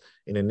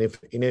in an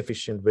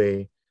inefficient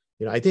way.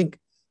 You know, I think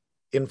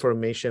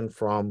information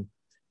from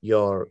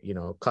your,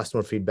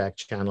 customer feedback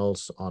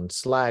channels on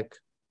Slack,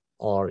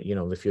 or,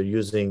 if you're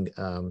using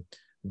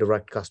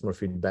direct customer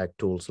feedback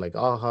tools like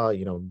AHA,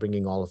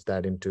 bringing all of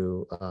that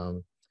into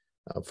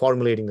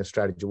formulating the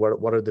strategy.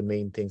 What are the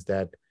main things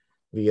that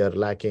we are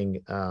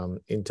lacking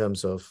in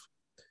terms of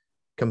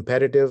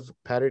competitive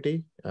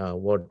parity?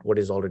 What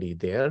is already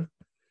there?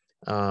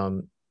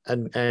 And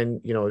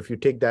if you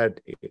take that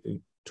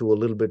to a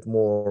little bit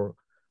more,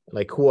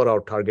 like, who are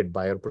our target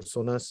buyer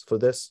personas for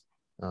this?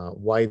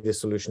 Why this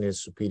solution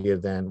is superior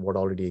than what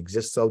already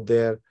exists out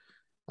there?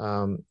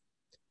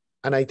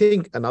 And I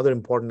think another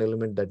important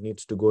element that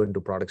needs to go into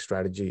product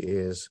strategy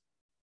is,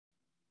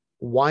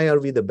 why are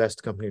we the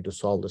best company to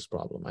solve this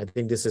problem? I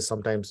think this is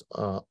sometimes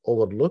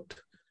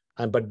overlooked,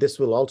 but this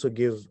will also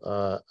give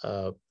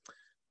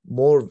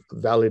more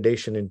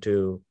validation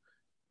into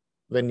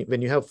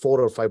when you have 4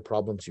 or 5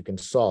 problems you can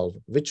solve,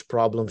 which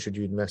problem should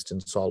you invest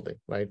in solving,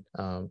 right?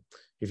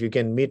 If you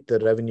can meet the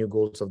revenue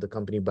goals of the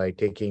company by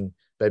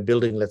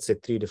building, let's say,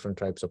 3 different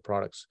types of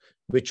products,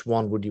 which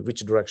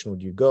direction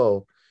would you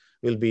go?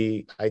 Will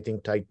be, I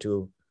think, tied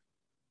to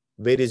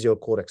where is your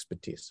core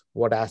expertise?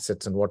 What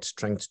assets and what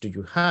strengths do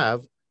you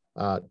have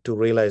to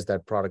realize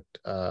that product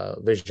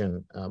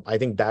vision? I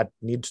think that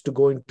needs to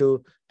go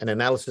into an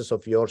analysis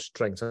of your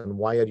strengths and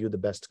why are you the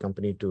best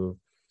company to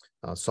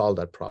solve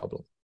that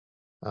problem.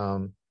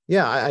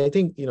 I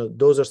think,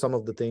 those are some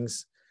of the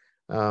things.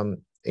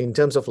 In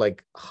terms of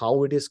like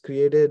how it is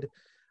created,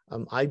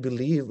 I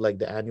believe like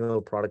the annual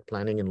product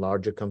planning in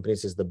larger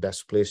companies is the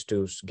best place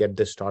to get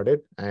this started.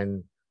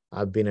 And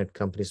I've been at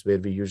companies where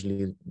we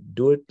usually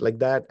do it like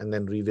that and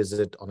then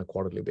revisit on a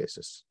quarterly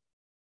basis.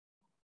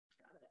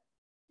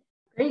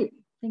 Great.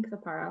 Thanks,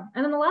 Aparo.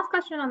 And then the last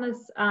question on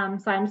this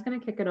side, I'm just going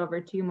to kick it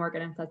over to you,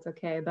 Morgan, if that's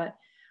okay. But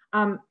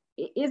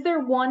is there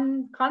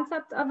one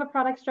concept of a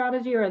product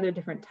strategy, or are there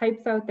different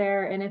types out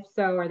there? And if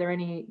so, are there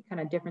any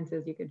kind of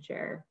differences you could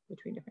share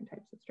between different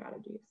types of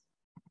strategies?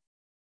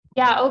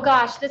 Yeah. Oh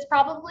gosh, this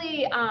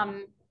question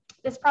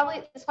is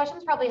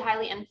probably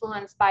highly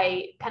influenced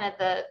by kind of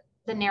the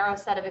narrow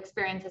set of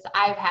experiences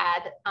I've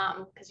had,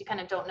 because you kind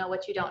of don't know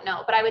what you don't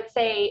know. But I would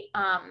say,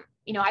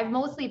 I've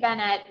mostly been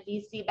at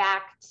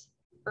VC-backed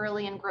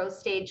early and growth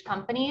stage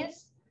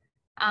companies.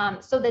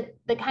 So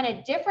the kind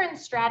of different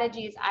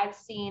strategies I've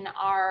seen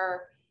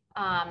are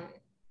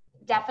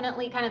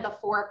definitely kind of the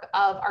fork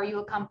of, are you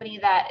a company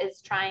that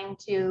is trying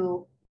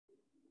to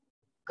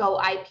go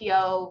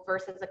IPO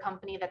versus a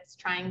company that's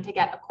trying to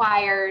get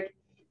acquired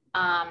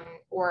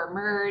or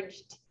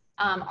merged?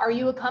 Are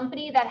you a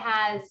company that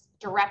has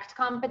direct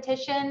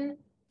competition,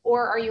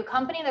 or are you a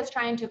company that's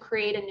trying to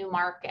create a new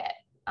market?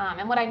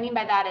 And what I mean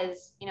by that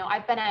is,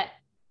 I've been at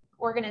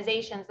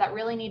organizations that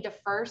really need to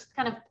first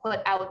kind of put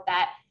out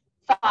that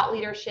thought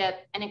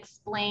leadership and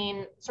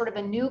explain sort of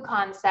a new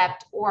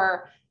concept,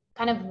 or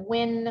kind of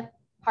win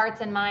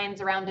hearts and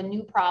minds around a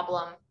new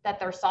problem that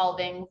they're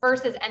solving,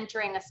 versus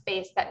entering a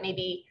space that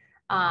maybe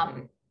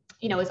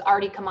is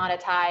already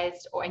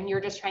commoditized, and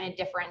you're just trying to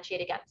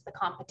differentiate against the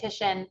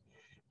competition.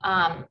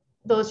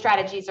 Those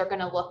strategies are going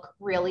to look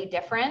really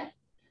different.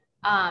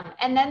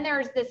 And then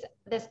there's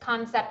this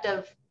concept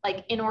of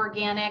like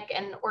inorganic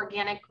and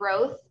organic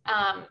growth.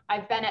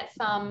 I've been at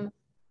some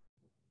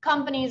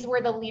companies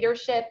where the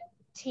leadership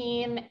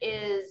team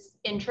is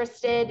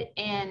interested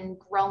in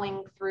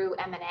growing through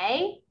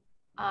M&A,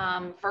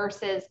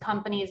 versus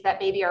companies that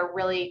maybe are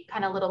really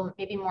kind of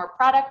maybe more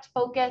product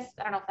focused.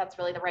 I don't know if that's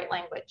really the right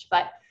language,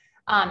 but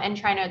and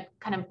trying to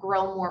kind of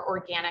grow more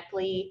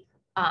organically,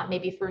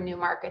 maybe through new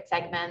market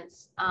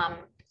segments.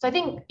 So I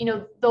think,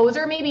 those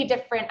are maybe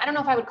different. I don't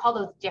know if I would call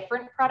those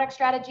different product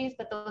strategies,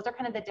 but those are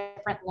kind of the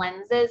different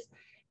lenses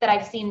that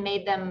I've seen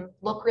made them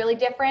look really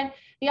different.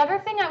 The other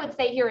thing I would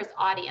say here is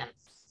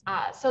audience.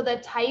 So the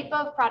type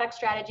of product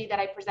strategy that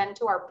I present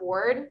to our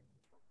board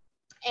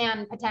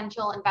and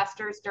potential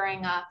investors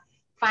during a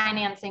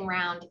financing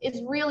round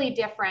is really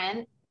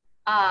different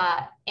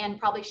and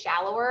probably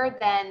shallower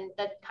than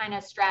the kind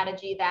of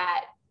strategy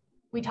that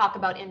we talk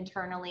about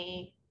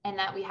internally and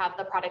that we have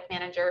the product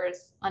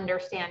managers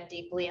understand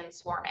deeply in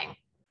swarming.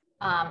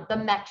 The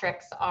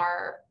metrics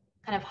are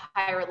kind of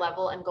higher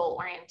level and goal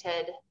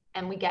oriented,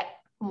 and we get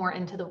more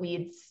into the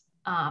weeds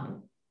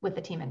with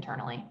the team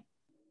internally.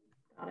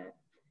 Got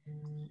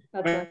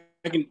it.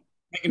 I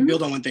can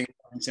build on one thing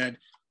I said.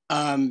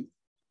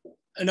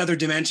 Another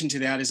dimension to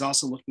that is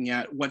also looking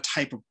at what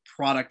type of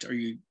product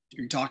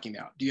you're talking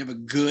about. Do you have a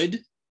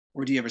good,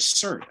 or do you have a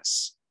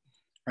service,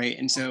 right?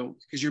 And so,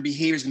 because your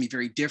behavior is going to be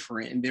very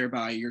different, and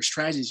thereby your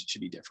strategies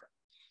should be different,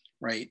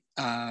 right?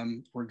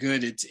 For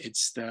good,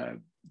 it's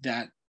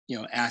that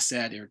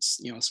asset, or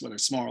it's whether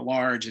it's small or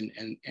large,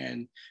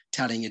 and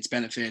touting its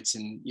benefits,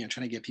 and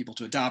trying to get people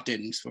to adopt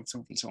it, and so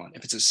forth and so on.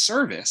 If it's a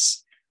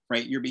service,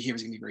 right, your behavior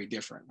is going to be very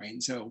different, right?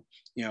 And so,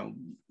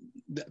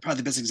 probably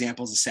the best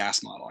example is the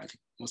SaaS model. I think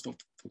most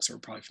folks are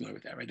probably familiar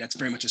with that, right? That's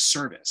very much a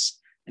service,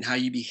 and how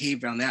you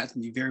behave around that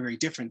can be very, very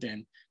different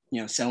than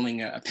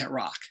selling a pet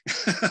rock,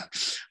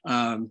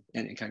 and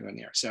kind of going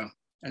there. So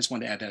I just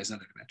wanted to add that as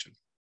another dimension.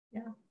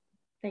 Yeah,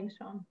 thanks,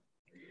 Sean.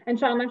 And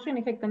Sean, I'm actually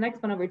going to kick the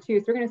next one over too.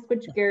 So we're going to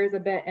switch gears a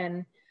bit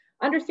and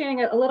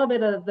understanding a little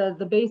bit of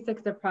the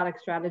basics of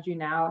product strategy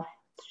now,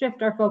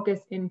 shift our focus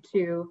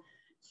into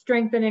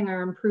strengthening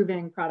or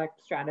improving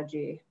product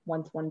strategy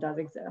once one does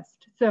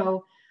exist.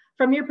 So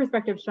from your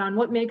perspective, Sean,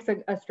 what makes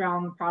a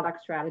strong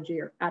product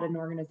strategy at an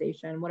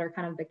organization? What are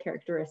kind of the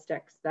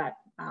characteristics that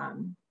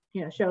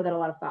show that a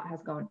lot of thought has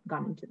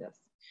gone into this?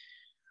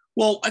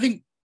 Well, I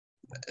think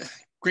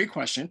great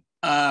question.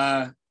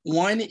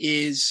 One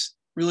is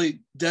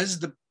really, does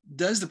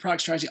the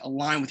product strategy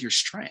align with your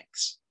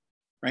strengths,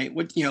 right?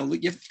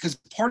 Because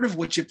part of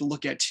what you have to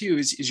look at too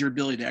is your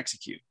ability to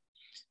execute.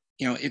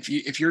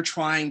 If you're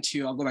trying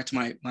to, I'll go back to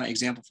my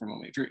example for a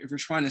moment. If you're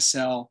trying to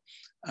sell,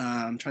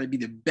 try to be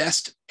the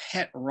best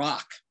pet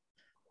rock,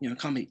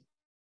 company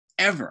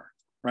ever,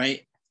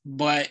 right?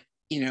 But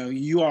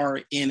you are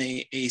in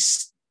a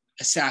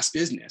SaaS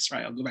business,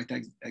 right? I'll go back to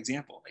that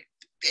example. Like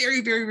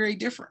very, very, very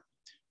different,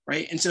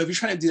 right? And so if you're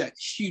trying to do that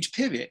huge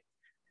pivot,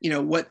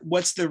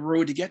 what's the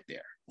road to get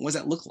there? What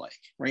does that look like,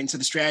 right? And so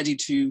the strategy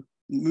to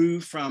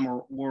move from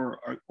or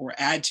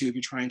add to, if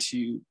you're trying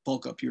to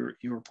bulk up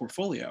your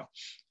portfolio,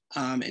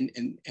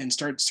 and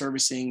start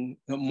servicing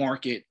the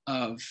market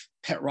of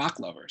pet rock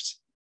lovers,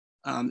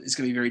 is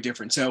going to be very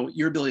different. So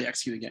your ability to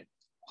execute again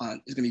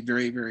is going to be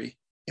very, very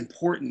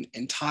important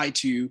and tied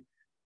to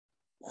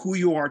who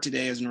you are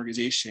today as an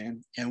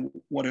organization and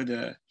what's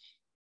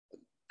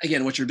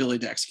your ability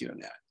to execute on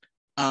that.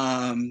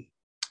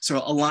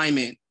 So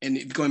alignment,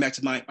 and going back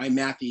to my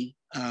mathy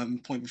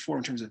point before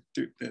in terms of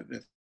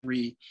the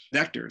three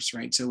vectors,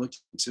 right? So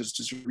just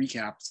to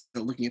recap,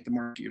 so looking at the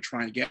market you're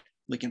trying to get,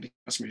 looking at the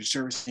customers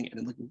you're servicing, and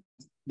then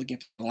looking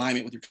at the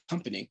alignment with your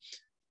company.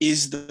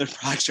 Is the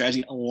product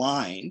strategy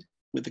aligned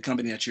with the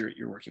company that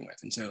you're working with?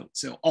 And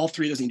so all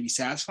three of those need to be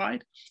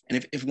satisfied.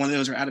 And if one of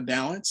those are out of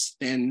balance,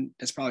 then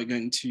that's probably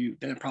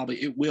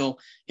it will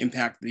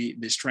impact the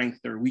strength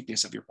or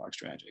weakness of your product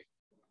strategy.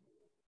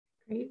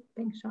 Great,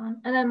 thanks, Sean.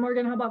 And then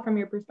Morgan, how about from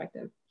your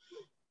perspective?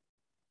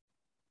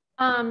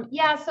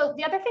 Yeah, so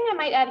the other thing I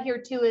might add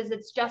here too is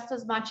it's just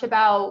as much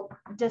about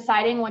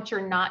deciding what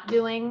you're not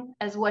doing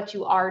as what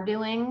you are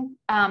doing.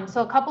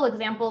 So a couple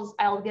examples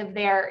I'll give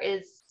there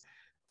is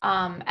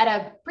at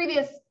a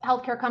previous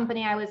healthcare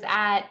company I was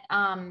at,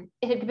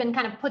 it had been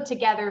kind of put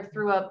together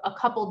through a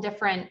couple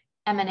different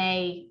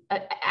M&A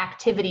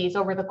activities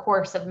over the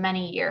course of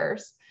many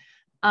years.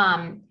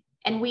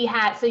 And we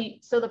had,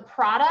 so the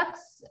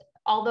products,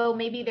 although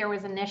maybe there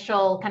was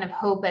initial kind of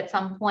hope at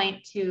some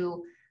point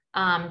to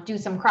do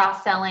some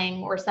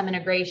cross-selling or some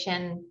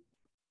integration,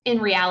 in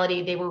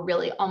reality, they were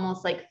really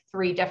almost like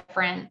three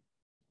different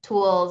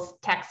tools,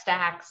 tech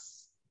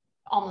stacks,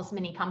 almost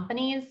mini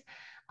companies.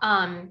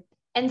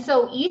 And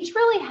so each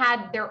really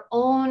had their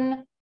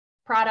own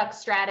product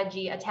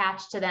strategy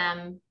attached to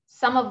them,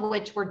 some of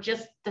which were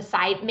just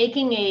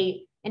making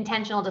a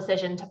intentional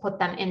decision to put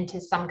them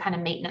into some kind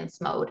of maintenance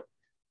mode.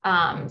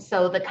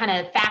 So the kind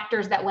of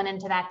factors that went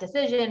into that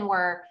decision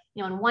were,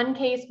 in one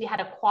case, we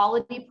had a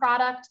quality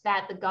product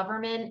that the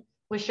government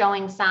was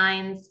showing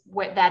signs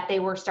that they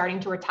were starting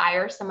to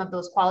retire some of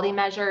those quality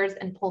measures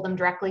and pull them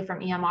directly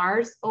from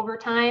EMRs over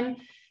time.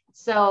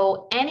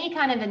 So any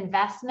kind of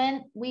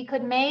investment we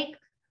could make,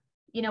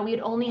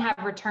 we'd only have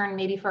return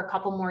maybe for a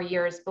couple more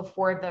years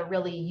before the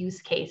really use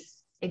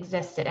case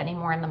existed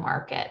anymore in the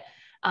market.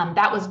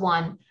 That was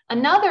one.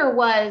 Another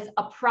was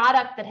a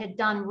product that had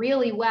done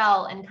really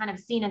well and kind of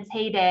seen its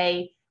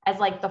heyday as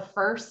like the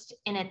first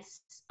in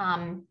its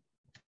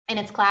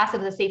class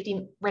of the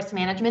safety risk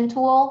management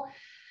tool.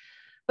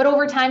 But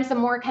over time, some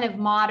more kind of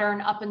modern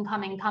up and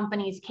coming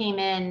companies came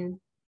in,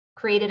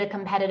 created a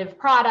competitive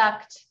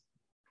product,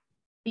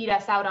 beat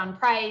us out on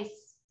price,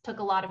 took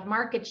a lot of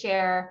market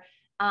share.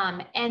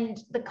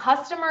 And the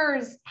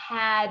customers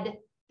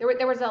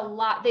there was a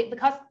lot,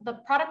 the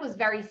product was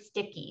very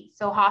sticky.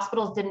 So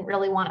hospitals didn't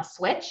really want to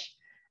switch.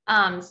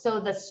 So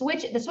the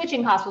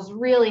switching cost was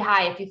really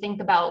high if you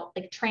think about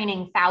like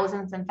training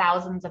thousands and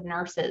thousands of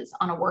nurses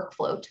on a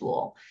workflow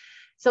tool.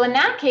 So in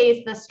that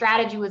case, the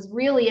strategy was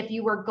really, if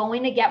you were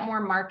going to get more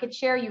market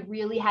share, you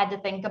really had to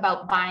think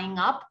about buying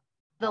up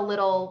the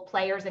little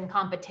players in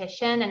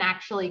competition and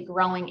actually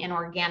growing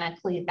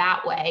inorganically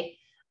that way,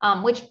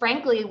 which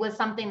frankly was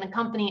something the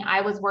company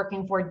I was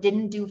working for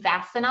didn't do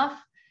fast enough.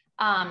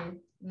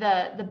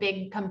 The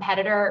big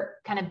competitor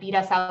kind of beat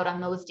us out on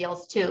those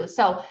deals too.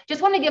 So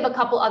just want to give a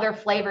couple other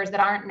flavors that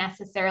aren't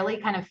necessarily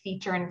kind of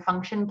feature and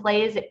function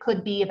plays. It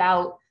could be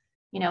about,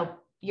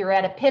 you're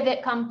at a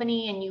pivot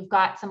company and you've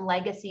got some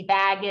legacy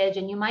baggage,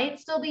 and you might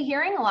still be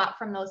hearing a lot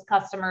from those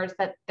customers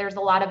that there's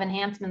a lot of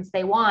enhancements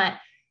they want.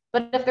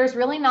 But if there's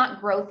really not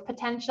growth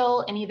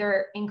potential in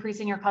either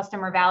increasing your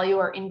customer value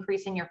or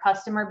increasing your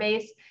customer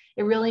base,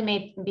 it really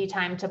may be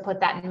time to put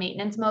that in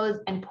maintenance mode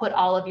and put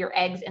all of your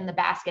eggs in the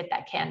basket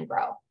that can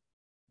grow.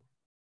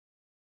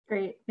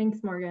 Great,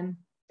 thanks, Morgan.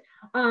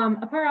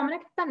 Aparna, I'm gonna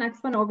kick that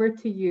next one over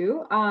to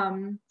you.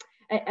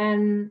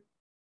 And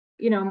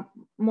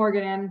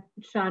Morgan and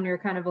Sean, you're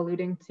kind of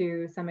alluding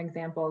to some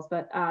examples,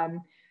 but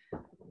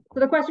So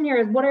the question here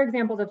is, what are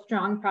examples of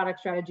strong product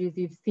strategies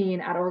you've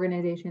seen at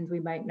organizations we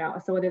might know?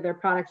 So whether they're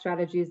product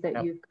strategies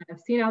that you've kind of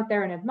seen out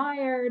there and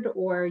admired,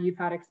 or you've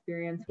had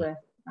experience with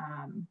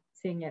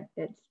seeing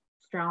it's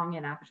strong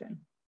in action.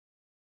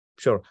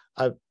 Sure.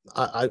 I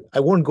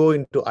won't go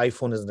into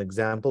iPhone as an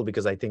example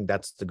because I think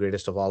that's the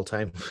greatest of all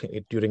time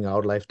during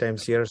our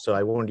lifetimes here. So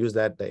I won't use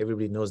that.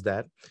 Everybody knows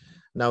that.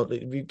 Now,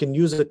 we can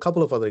use a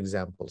couple of other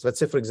examples. Let's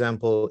say, for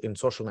example, in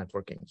social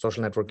networking.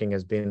 Social networking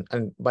has been,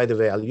 and by the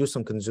way, I'll use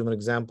some consumer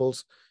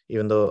examples,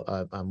 even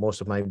though most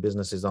of my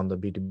business is on the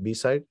B2B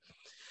side.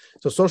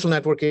 So social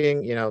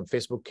networking,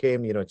 Facebook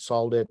came, it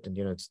solved it, and,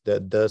 it's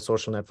the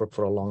social network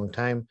for a long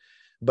time.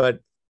 But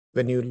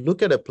when you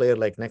look at a player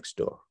like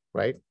Nextdoor,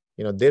 right,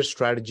 their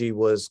strategy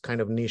was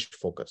kind of niche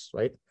focused,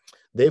 right?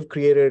 They've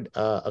created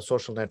a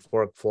social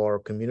network for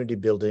community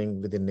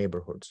building within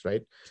neighborhoods,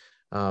 right?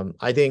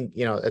 I think,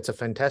 it's a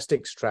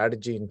fantastic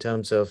strategy in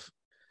terms of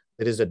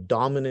there is a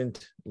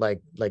dominant,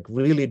 like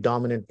really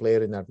dominant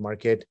player in that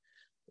market,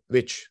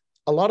 which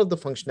a lot of the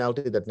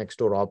functionality that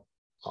Nextdoor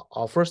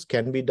offers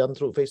can be done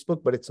through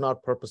Facebook, but it's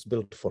not purpose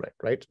built for it,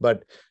 right?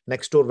 But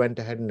Nextdoor went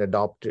ahead and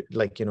adopted,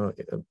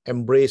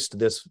 embraced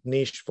this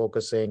niche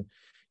focusing.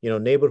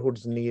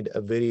 Neighborhoods need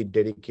a very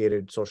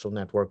dedicated social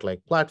network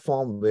like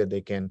platform where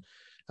they can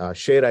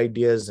share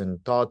ideas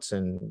and thoughts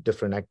and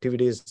different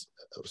activities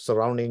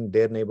surrounding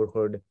their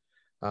neighborhood.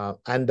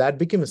 And that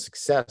became a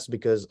success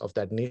because of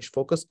that niche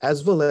focus,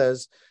 as well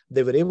as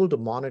they were able to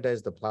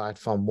monetize the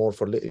platform more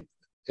for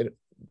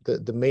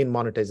the main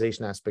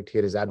monetization aspect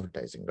here is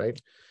advertising,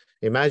 right?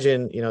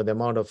 Imagine, the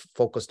amount of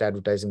focused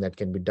advertising that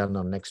can be done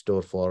on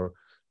Nextdoor for,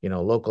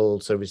 local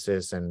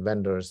services and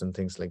vendors and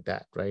things like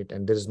that, right?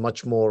 And there's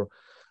much more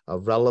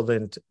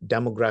relevant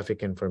demographic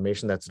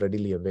information that's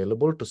readily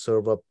available to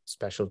serve up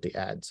specialty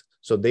ads.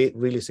 So they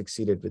really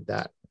succeeded with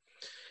that.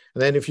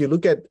 And then if you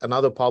look at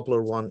another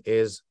popular one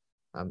is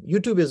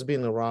YouTube has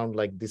been around,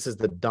 like this is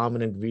the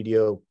dominant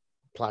video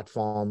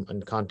platform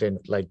and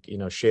content,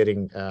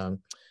 sharing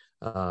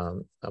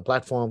a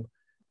platform.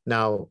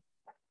 Now,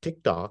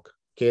 TikTok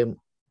came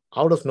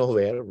out of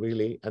nowhere,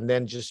 really, and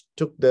then just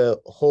took the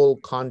whole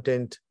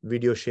content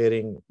video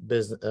sharing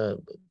business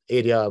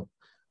area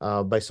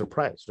by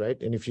surprise,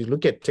 right? And if you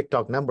look at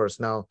TikTok numbers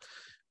now,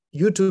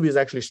 YouTube is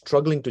actually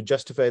struggling to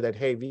justify that,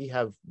 hey, we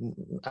have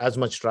as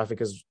much traffic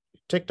as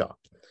TikTok.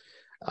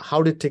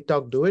 How did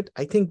TikTok do it?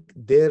 I think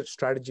their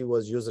strategy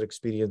was user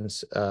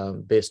experience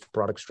based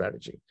product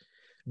strategy.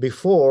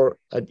 Before,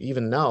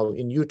 even now,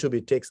 in YouTube,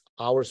 it takes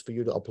hours for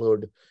you to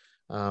upload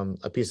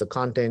a piece of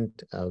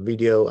content,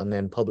 video, and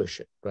then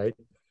publish it, right?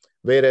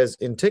 Whereas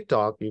in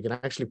TikTok, you can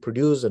actually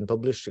produce and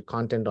publish your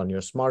content on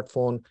your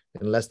smartphone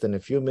in less than a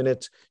few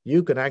minutes.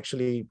 You can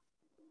actually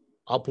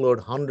upload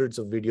hundreds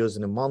of videos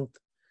in a month.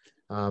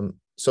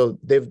 So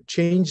they've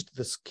changed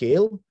the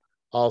scale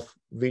of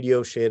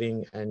video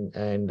sharing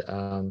and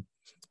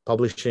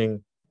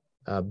publishing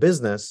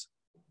business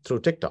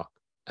through TikTok.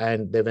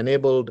 And they've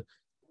enabled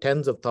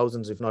tens of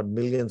thousands, if not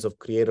millions of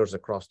creators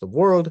across the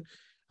world.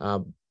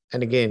 And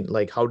again,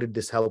 how did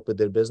this help with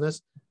their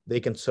business? They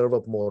can serve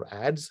up more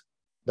ads.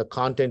 The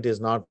content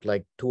is not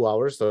like 2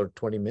 hours or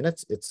 20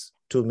 minutes, it's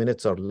 2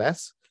 minutes or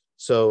less.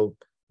 So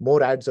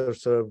more ads are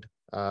served,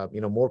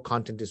 more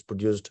content is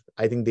produced.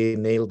 I think they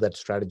nailed that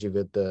strategy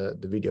with the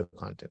video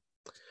content.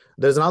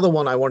 There's another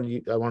one I want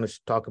to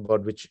talk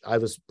about, which I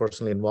was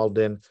personally involved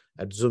in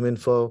at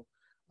ZoomInfo.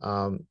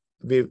 And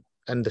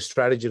the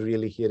strategy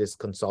really here is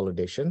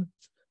consolidation.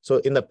 So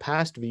in the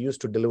past, we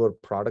used to deliver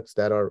products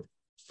that are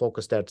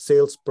focused at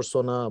sales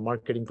persona,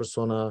 marketing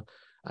persona,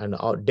 and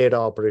our data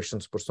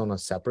operations persona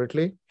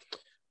separately.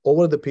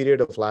 Over the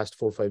period of last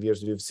 4 or 5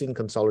 years, we've seen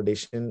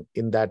consolidation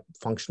in that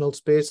functional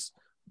space,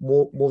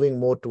 moving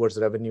more towards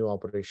revenue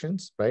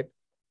operations, right?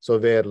 So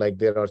where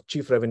there are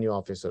chief revenue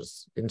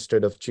officers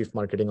instead of chief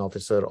marketing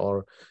officer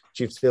or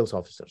chief sales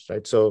officers,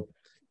 right? So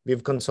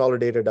we've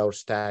consolidated our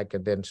stack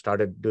and then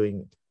started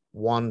doing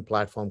one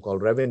platform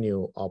called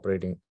revenue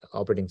operating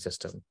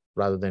system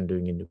rather than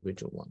doing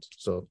individual ones.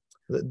 So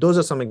those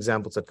are some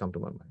examples that come to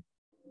my mind.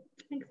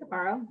 Thanks,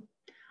 Aparo.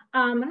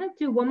 I'm going to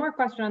do one more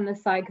question on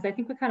this side because I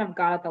think we kind of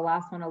got at the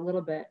last one a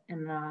little bit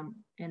in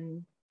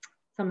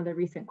some of the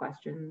recent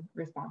question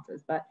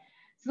responses, but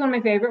this is one of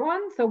my favorite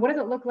ones. So what does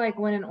it look like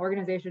when an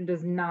organization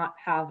does not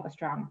have a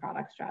strong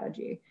product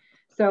strategy?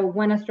 So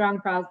when a strong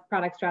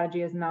product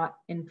strategy is not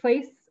in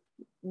place,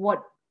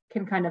 what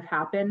can kind of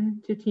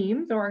happen to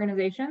teams or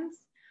organizations?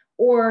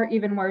 Or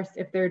even worse,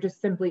 if there just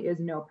simply is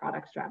no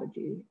product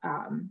strategy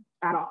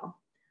at all.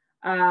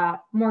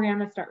 Morgan, I'm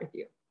going to start with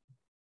you.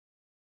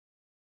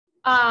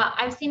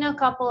 I've seen a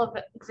couple of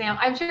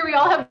examples. I'm sure we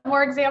all have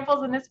more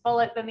examples in this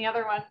bullet than the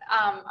other one,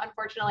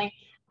 unfortunately.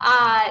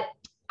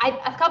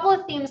 A couple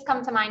of themes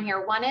come to mind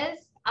here. One is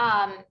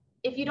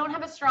if you don't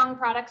have a strong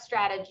product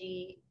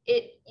strategy,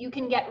 you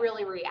can get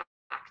really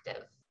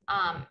reactive.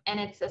 And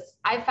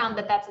I've found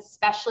that that's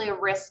especially a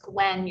risk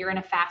when you're in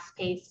a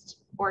fast-paced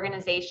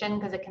organization,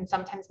 because it can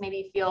sometimes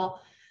maybe feel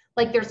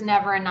like there's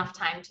never enough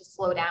time to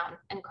slow down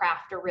and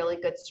craft a really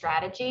good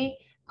strategy.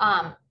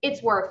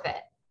 It's worth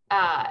it.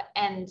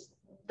 And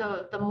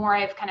the more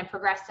I've kind of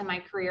progressed in my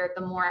career,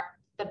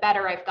 the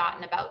better I've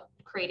gotten about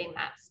creating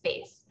that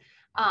space.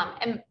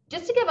 And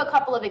just to give a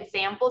couple of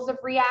examples of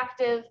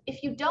reactive,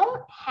 if you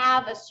don't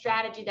have a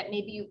strategy that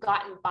maybe you've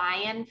gotten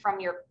buy-in from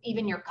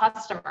even your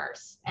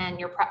customers and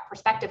your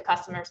prospective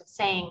customers of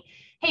saying,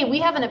 hey, we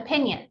have an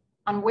opinion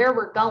on where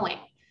we're going,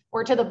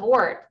 or to the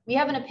board, we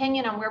have an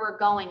opinion on where we're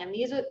going. And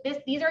these are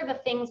the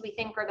things we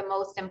think are the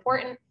most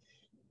important.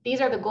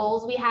 These are the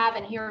goals we have,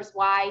 and here's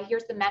why.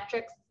 Here's the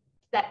metrics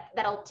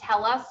that'll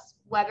tell us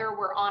whether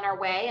we're on our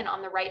way and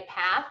on the right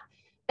path.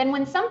 Then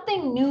when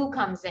something new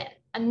comes in,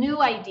 a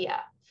new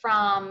idea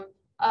from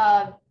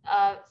a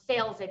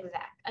sales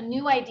exec, a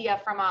new idea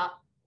from a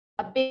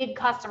big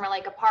customer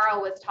like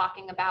Aparo was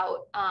talking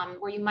about,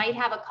 where you might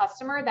have a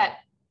customer that,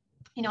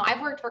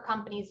 I've worked for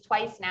companies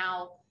twice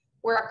now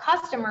where a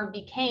customer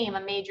became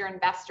a major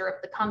investor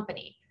of the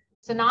company.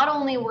 So not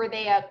only were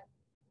they a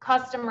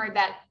customer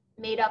that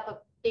made up a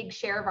big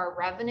share of our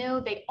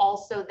revenue, they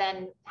also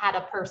then had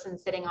a person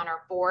sitting on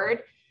our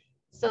board.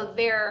 So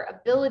their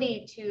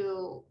ability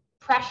to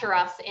pressure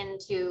us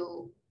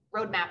into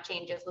roadmap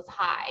changes was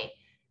high.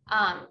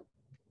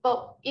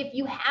 But if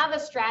you have a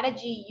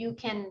strategy you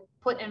can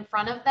put in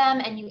front of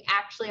them and you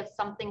actually have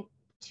something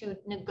to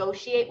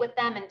negotiate with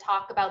them and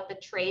talk about the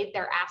trade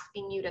they're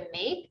asking you to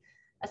make,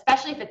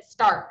 especially if it's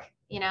stark,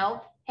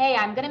 hey,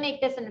 I'm going to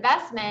make this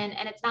investment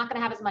and it's not going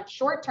to have as much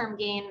short-term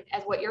gain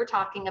as what you're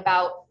talking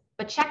about,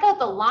 but check out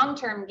the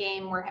long-term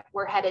game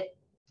we're headed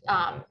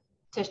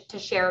to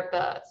share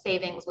the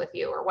savings with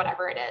you or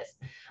whatever it is.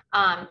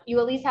 You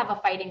at least have a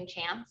fighting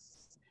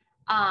chance.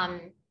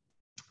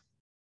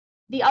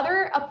 The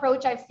other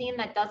approach I've seen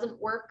that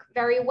doesn't work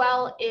very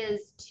well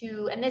is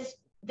and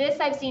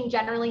this I've seen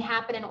generally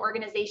happen in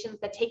organizations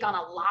that take on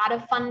a lot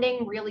of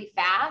funding really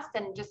fast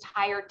and just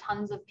hire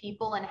tons of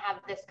people and have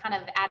this kind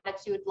of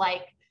attitude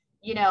like,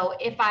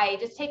 if I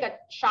just take a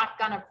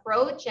shotgun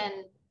approach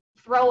and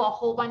throw a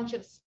whole bunch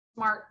of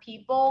smart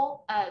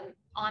people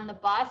on the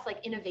bus,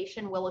 like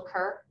innovation will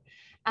occur.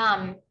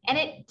 And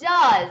it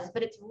does,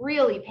 but it's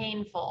really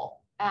painful.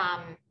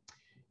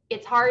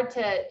 It's hard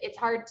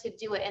to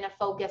do it in a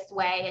focused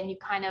way, and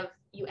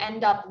you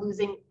end up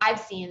losing, I've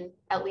seen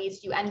at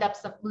least, you end up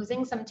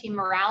losing some team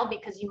morale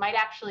because you might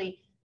actually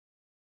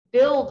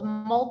build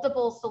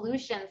multiple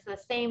solutions to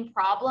the same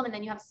problem, and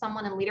then you have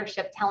someone in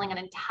leadership telling an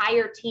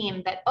entire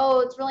team that, oh,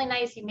 it's really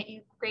nice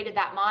you created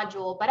that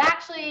module, but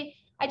actually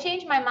I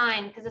changed my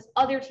mind because this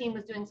other team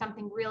was doing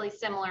something really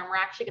similar and we're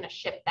actually going to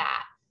ship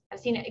that. I've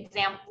seen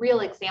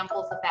real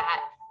examples of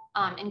that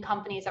in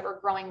companies that were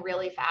growing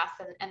really fast,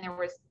 and there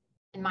was,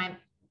 in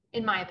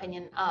my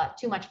opinion,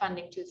 too much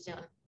funding too soon.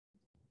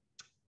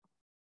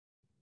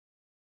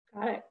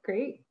 Got it.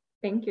 Great.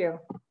 Thank you.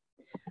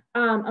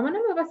 I'm going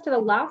to move us to the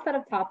last set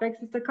of topics.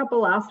 Just a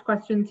couple last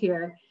questions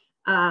here.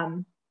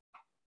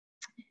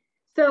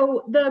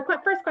 So the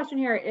first question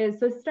here is,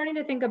 so starting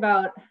to think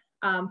about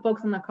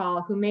folks on the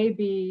call who may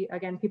be,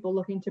 again, people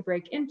looking to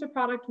break into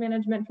product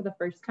management for the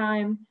first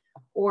time,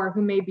 or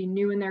who may be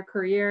new in their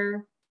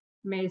career,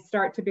 may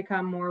start to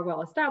become more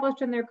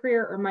well-established in their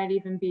career, or might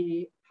even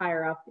be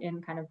higher up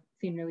in kind of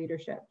senior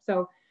leadership.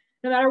 So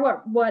no matter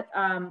what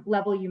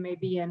level you may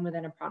be in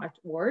within a product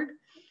org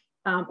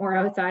or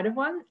outside of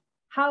one,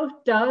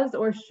 how does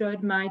or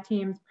should my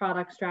team's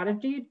product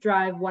strategy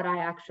drive what I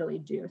actually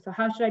do? So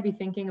how should I be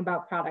thinking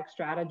about product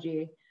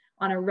strategy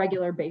on a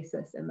regular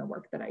basis in the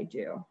work that I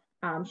do?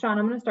 Sean,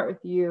 I'm going to start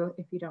with you,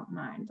 if you don't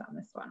mind, on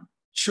this one.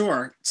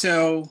 Sure.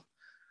 So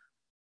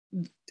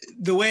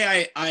the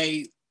way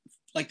I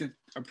like to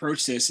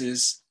approach this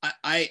is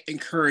I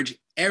encourage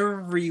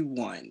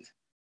everyone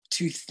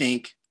to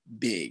think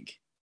big,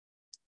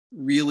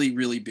 really,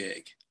 really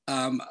big.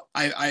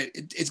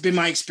 It's been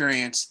my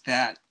experience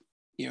that,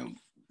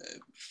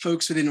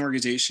 folks within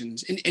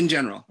organizations in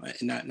general,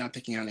 and not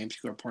picking on any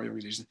particular part of the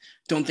organization,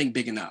 don't think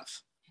big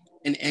enough.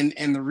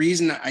 And the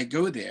reason I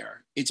go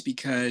there, it's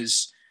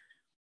because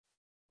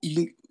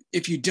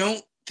if you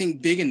don't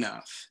think big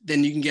enough,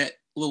 then you can get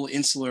a little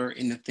insular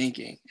in the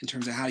thinking in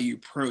terms of how you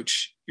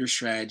approach your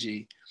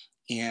strategy,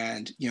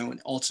 and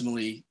and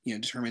ultimately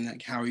determine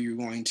like how you're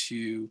going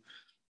to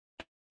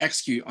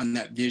execute on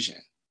that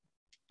vision.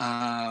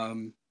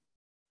 And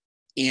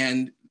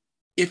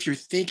if you're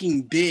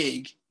thinking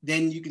big,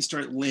 then you can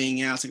start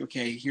laying out, it's like,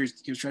 okay,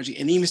 here's your strategy,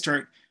 and even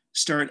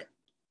start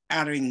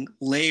adding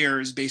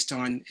layers based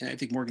on, and I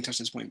think Morgan touched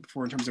on this point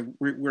before, in terms of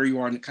where you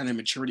are in kind of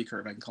maturity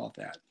curve, I can call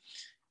it that,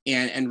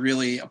 and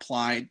really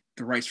apply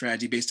the right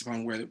strategy based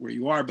upon where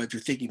you are. But if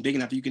you're thinking big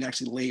enough, you can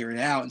actually layer it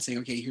out and say,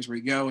 okay, here's where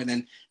you go, and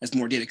then as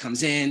more data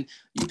comes in,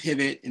 you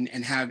pivot and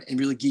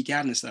really geek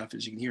out on this stuff,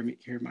 as you can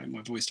hear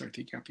my voice start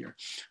to geek up here.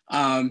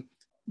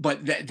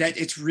 But that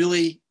it's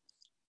really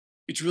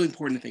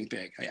important to think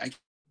big. I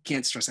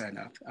can't stress that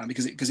enough,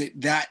 because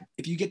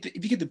if you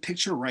get the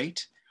picture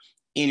right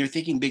and you're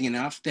thinking big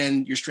enough,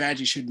 then your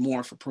strategy should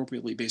morph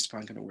appropriately based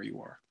upon kind of where you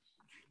are.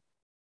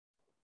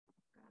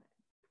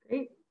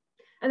 Great.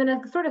 And then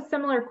a sort of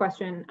similar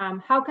question,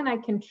 how can I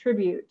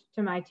contribute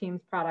to my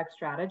team's product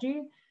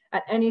strategy?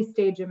 at any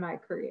stage in my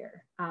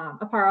career.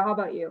 Aparo, how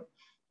about you?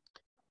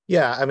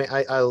 Yeah, I mean,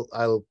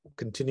 I'll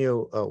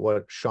continue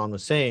what Sean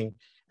was saying,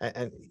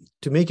 and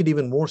to make it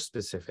even more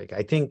specific,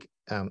 I think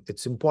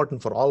it's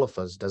important for all of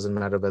us. Doesn't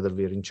matter whether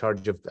we're in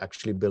charge of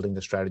actually building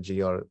the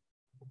strategy or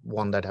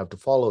one that have to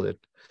follow it.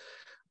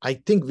 I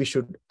think we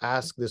should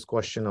ask this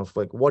question of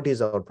like, what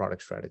is our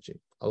product strategy?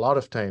 A lot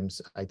of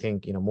times, I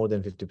think, more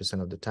than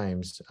 50% of the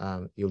times,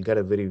 you'll get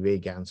a very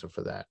vague answer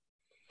for that.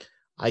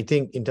 I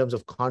think in terms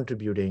of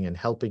contributing and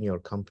helping your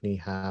company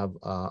have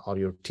or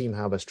your team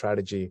have a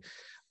strategy,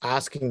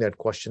 asking that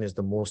question is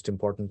the most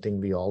important thing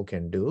we all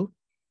can do.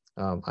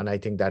 And I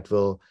think that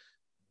will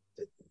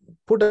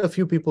put a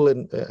few people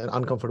in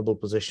uncomfortable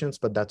positions,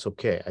 but that's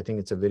okay. I think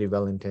it's a very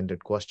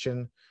well-intended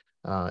question.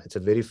 It's a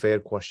very fair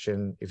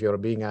question. If you're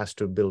being asked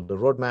to build a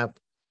roadmap,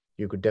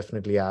 you could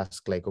definitely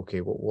ask like,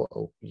 okay,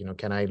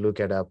 can I look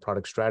at a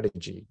product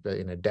strategy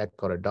in a deck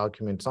or a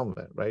document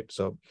somewhere, right?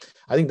 So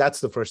I think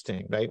that's the first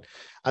thing, right?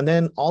 And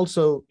then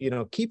also,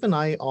 keep an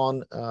eye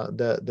on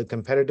the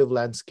competitive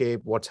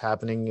landscape, what's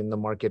happening in the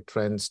market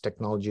trends,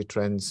 technology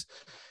trends.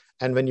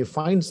 And when you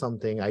find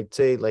something, I'd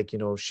say like,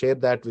 share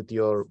that with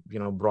your,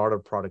 broader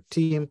product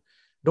team.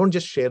 Don't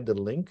just share the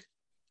link.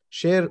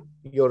 Share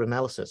your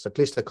analysis, at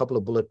least a couple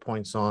of bullet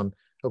points on,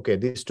 okay,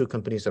 these two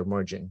companies are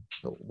merging.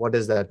 What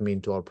does that mean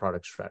to our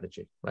product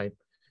strategy, right?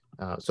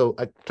 So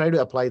I try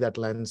to apply that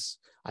lens.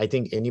 I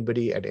think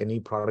anybody at any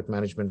product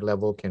management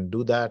level can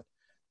do that.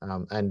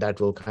 And that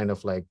will kind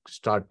of like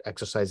start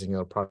exercising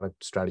your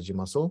product strategy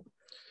muscle.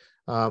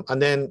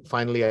 And then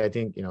finally, I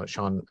think,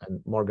 Sean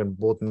and Morgan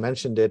both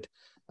mentioned it.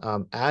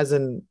 As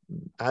and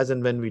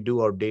when we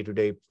do our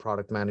day-to-day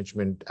product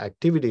management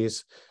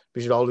activities,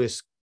 we should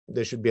always,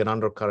 there should be an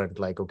undercurrent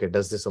like, okay,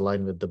 does this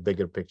align with the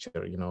bigger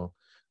picture?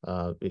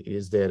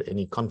 Is there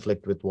any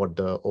conflict with what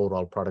the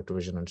overall product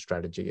vision and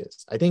strategy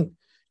is? I think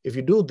if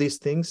you do these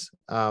things,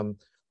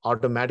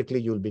 automatically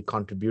you'll be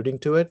contributing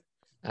to it,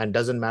 and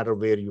doesn't matter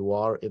where you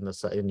are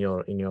in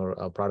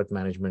your product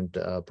management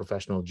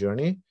professional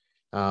journey.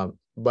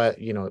 But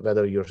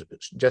whether you're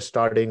just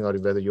starting or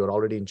whether you're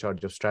already in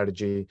charge of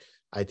strategy,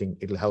 I think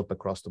it'll help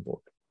across the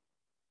board.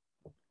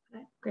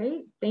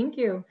 Great, thank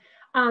you.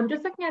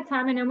 Just looking at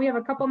time, I know we have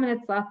a couple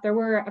minutes left. There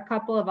were a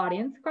couple of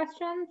audience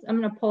questions. I'm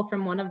going to pull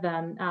from one of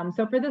them.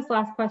 So for this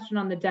last question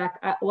on the deck,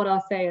 what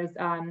I'll say is,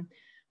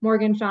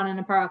 Morgan, Sean,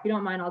 and Aparo, if you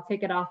don't mind, I'll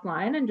take it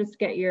offline and just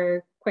get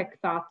your quick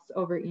thoughts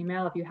over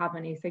email. If you have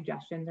any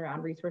suggestions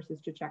around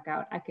resources to check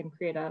out, I can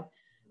create a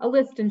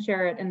list and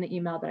share it in the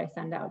email that I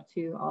send out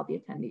to all the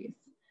attendees.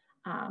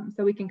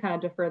 So we can kind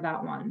of defer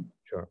that one.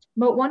 Sure.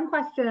 But one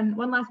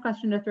last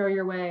question to throw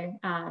your way,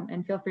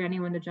 and feel free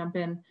anyone to jump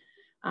in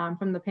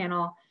from the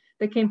panel,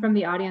 that came from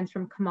the audience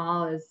from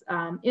Kamal is,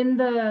 in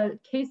the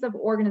case of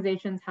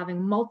organizations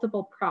having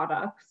multiple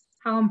products,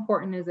 how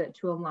important is it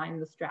to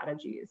align the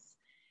strategies?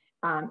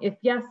 If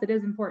yes, it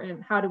is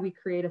important, how do we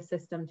create a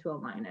system to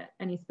align it?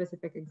 Any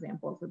specific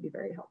examples would be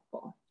very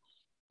helpful.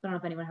 I don't know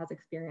if anyone has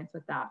experience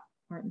with that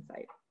or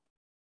insight.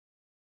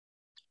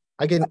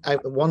 Again,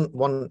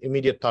 one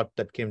immediate thought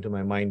that came to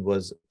my mind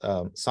was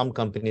some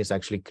companies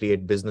actually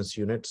create business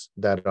units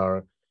that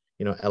are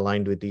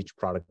aligned with each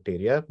product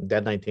area.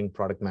 Then I think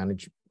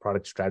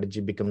product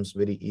strategy becomes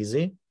very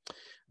easy.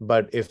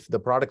 But if the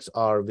products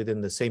are within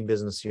the same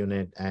business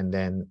unit and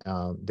then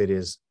there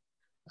is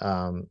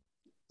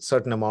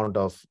certain amount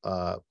of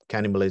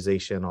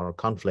cannibalization or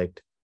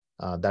conflict,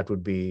 that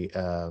would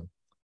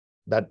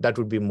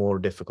be more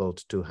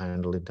difficult to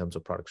handle in terms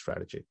of product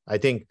strategy. I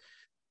think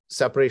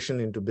separation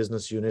into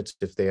business units,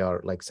 if they are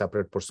like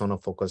separate persona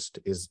focused,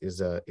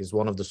 is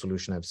one of the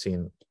solutions I've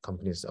seen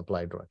companies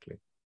apply directly.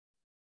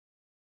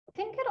 I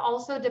think it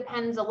also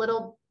depends a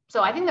little.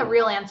 So I think the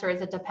real answer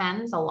is it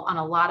depends on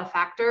a lot of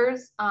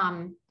factors.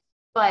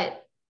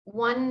 But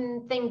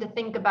one thing to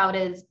think about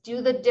is,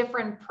 do the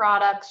different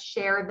products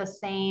share the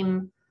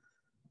same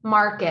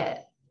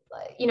market?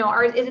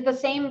 Is it the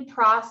same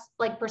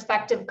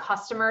prospective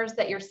customers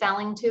that you're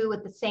selling to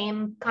with the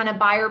same kind of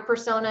buyer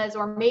personas,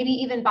 or maybe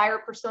even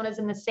buyer personas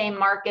in the same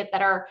market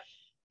that are,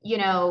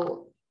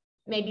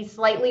 maybe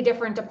slightly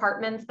different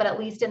departments, but at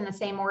least in the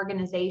same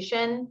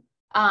organization?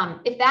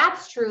 If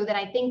that's true, then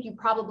I think you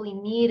probably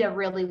need a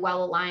really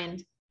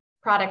well-aligned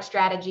product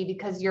strategy,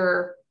 because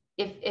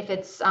if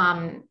it's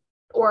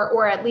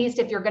or at least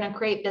if you're going to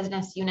create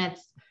business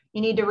units,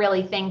 you need to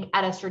really think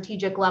at a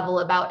strategic level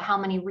about how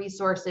many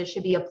resources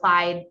should be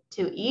applied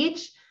to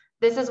each.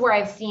 This is where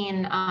I've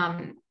seen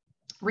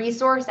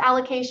resource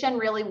allocation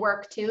really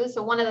work too.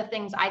 So one of the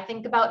things I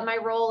think about in my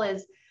role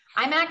is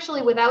I'm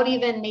actually, without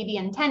even maybe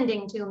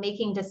intending to,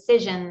 making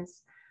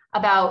decisions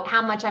about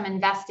how much I'm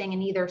investing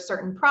in either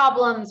certain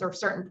problems or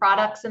certain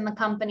products in the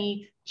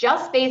company,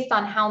 just based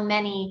on how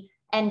many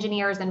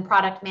engineers and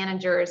product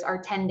managers are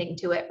tending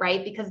to it,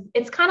 right? Because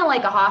it's kind of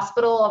like a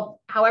hospital of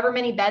however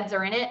many beds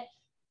are in it,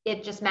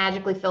 it just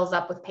magically fills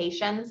up with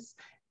patients.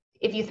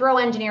 If you throw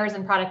engineers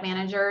and product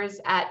managers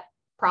at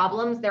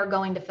problems, they're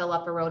going to fill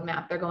up a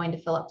roadmap. They're going to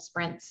fill up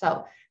sprints.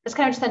 So that's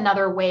kind of just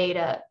another way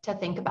to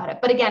think about it.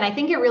 But again, I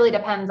think it really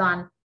depends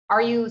on,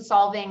 are you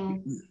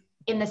solving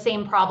in the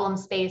same problem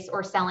space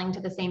or selling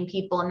to the same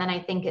people? And then I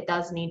think it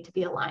does need to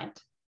be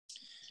aligned.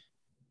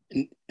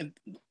 And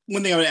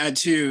one thing I would add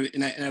too,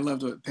 and I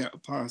loved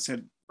what Paul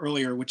said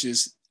earlier, which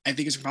is I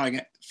think it's probably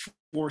going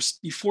to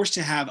be forced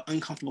to have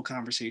uncomfortable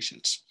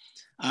conversations,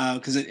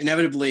 because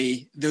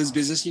inevitably those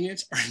business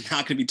units are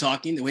not going to be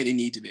talking the way they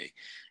need to be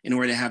in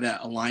order to have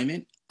that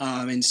alignment.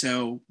 And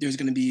so there's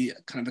going to be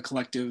kind of a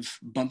collective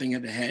bumping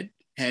of the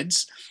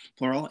heads,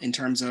 plural, in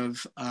terms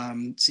of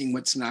seeing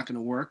what's not going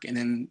to work, and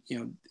then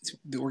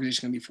the organization is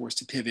going to be forced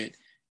to pivot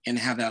and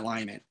have that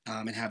alignment,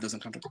 and have those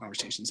uncomfortable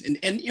conversations,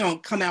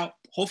 and come out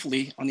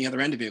hopefully on the other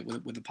end of it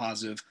with a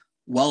positive,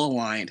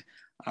 well-aligned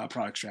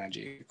product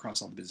strategy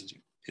across all the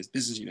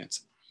business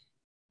units.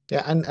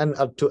 Yeah, and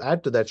to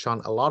add to that,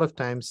 Sean, a lot of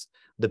times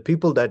the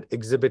people that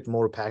exhibit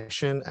more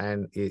passion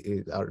and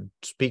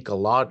speak a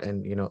lot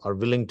and are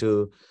willing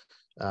to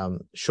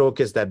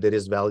showcase that there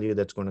is value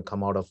that's going to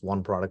come out of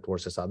one product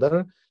versus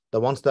other, the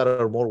ones that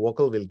are more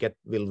vocal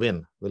will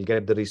win, will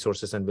get the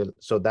resources, and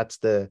so that's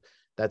the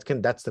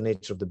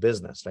nature of the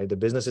business, right? The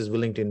business is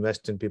willing to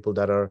invest in people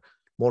that are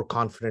more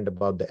confident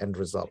about the end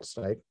results,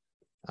 right?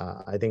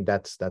 I think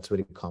that's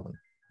very common.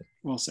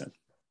 Well said.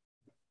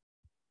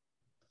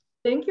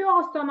 Thank you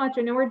all so much.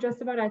 I know we're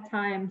just about at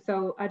time,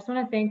 so I just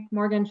want to thank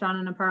Morgan, Sean,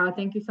 and Aparo.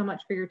 Thank you so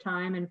much for your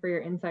time and for your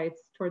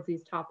insights towards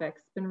these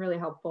topics. It's been really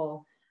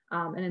helpful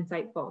and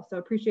insightful. So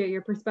appreciate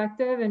your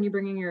perspective and you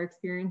bringing your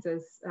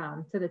experiences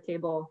to the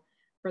table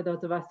for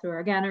those of us who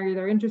are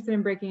either interested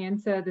in breaking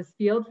into this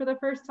field for the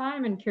first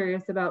time and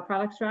curious about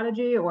product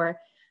strategy, or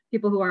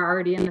people who are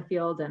already in the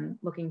field and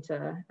looking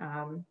to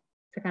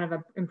kind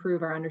of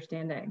improve our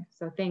understanding.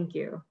 So thank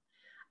you.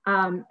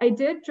 I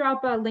did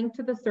drop a link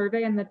to the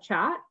survey in the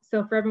chat.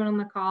 So for everyone on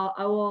the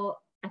call,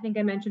 I think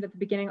I mentioned at the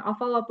beginning, I'll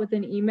follow up with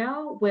an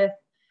email with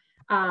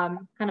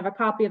kind of a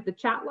copy of the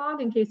chat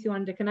log in case you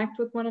wanted to connect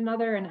with one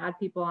another and add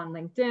people on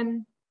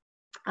LinkedIn.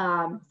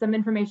 Some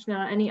information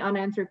on any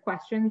unanswered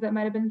questions that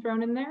might have been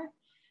thrown in there,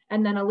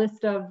 and then a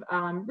list of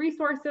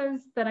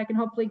resources that I can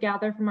hopefully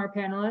gather from our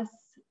panelists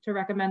to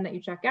recommend that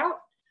you check out,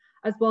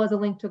 as well as a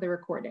link to the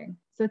recording.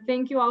 So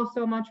thank you all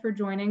so much for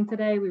joining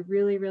today. We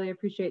really, really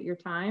appreciate your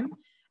time.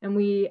 And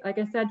like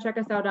I said, check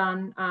us out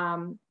on,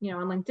 on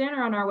LinkedIn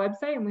or on our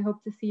website, and we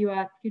hope to see you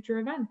at future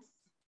events.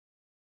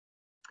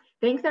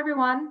 Thanks,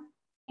 everyone.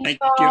 Thanks,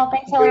 Paul.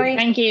 Thanks, Hillary.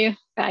 Thank you.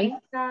 Bye.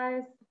 Thanks,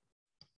 guys.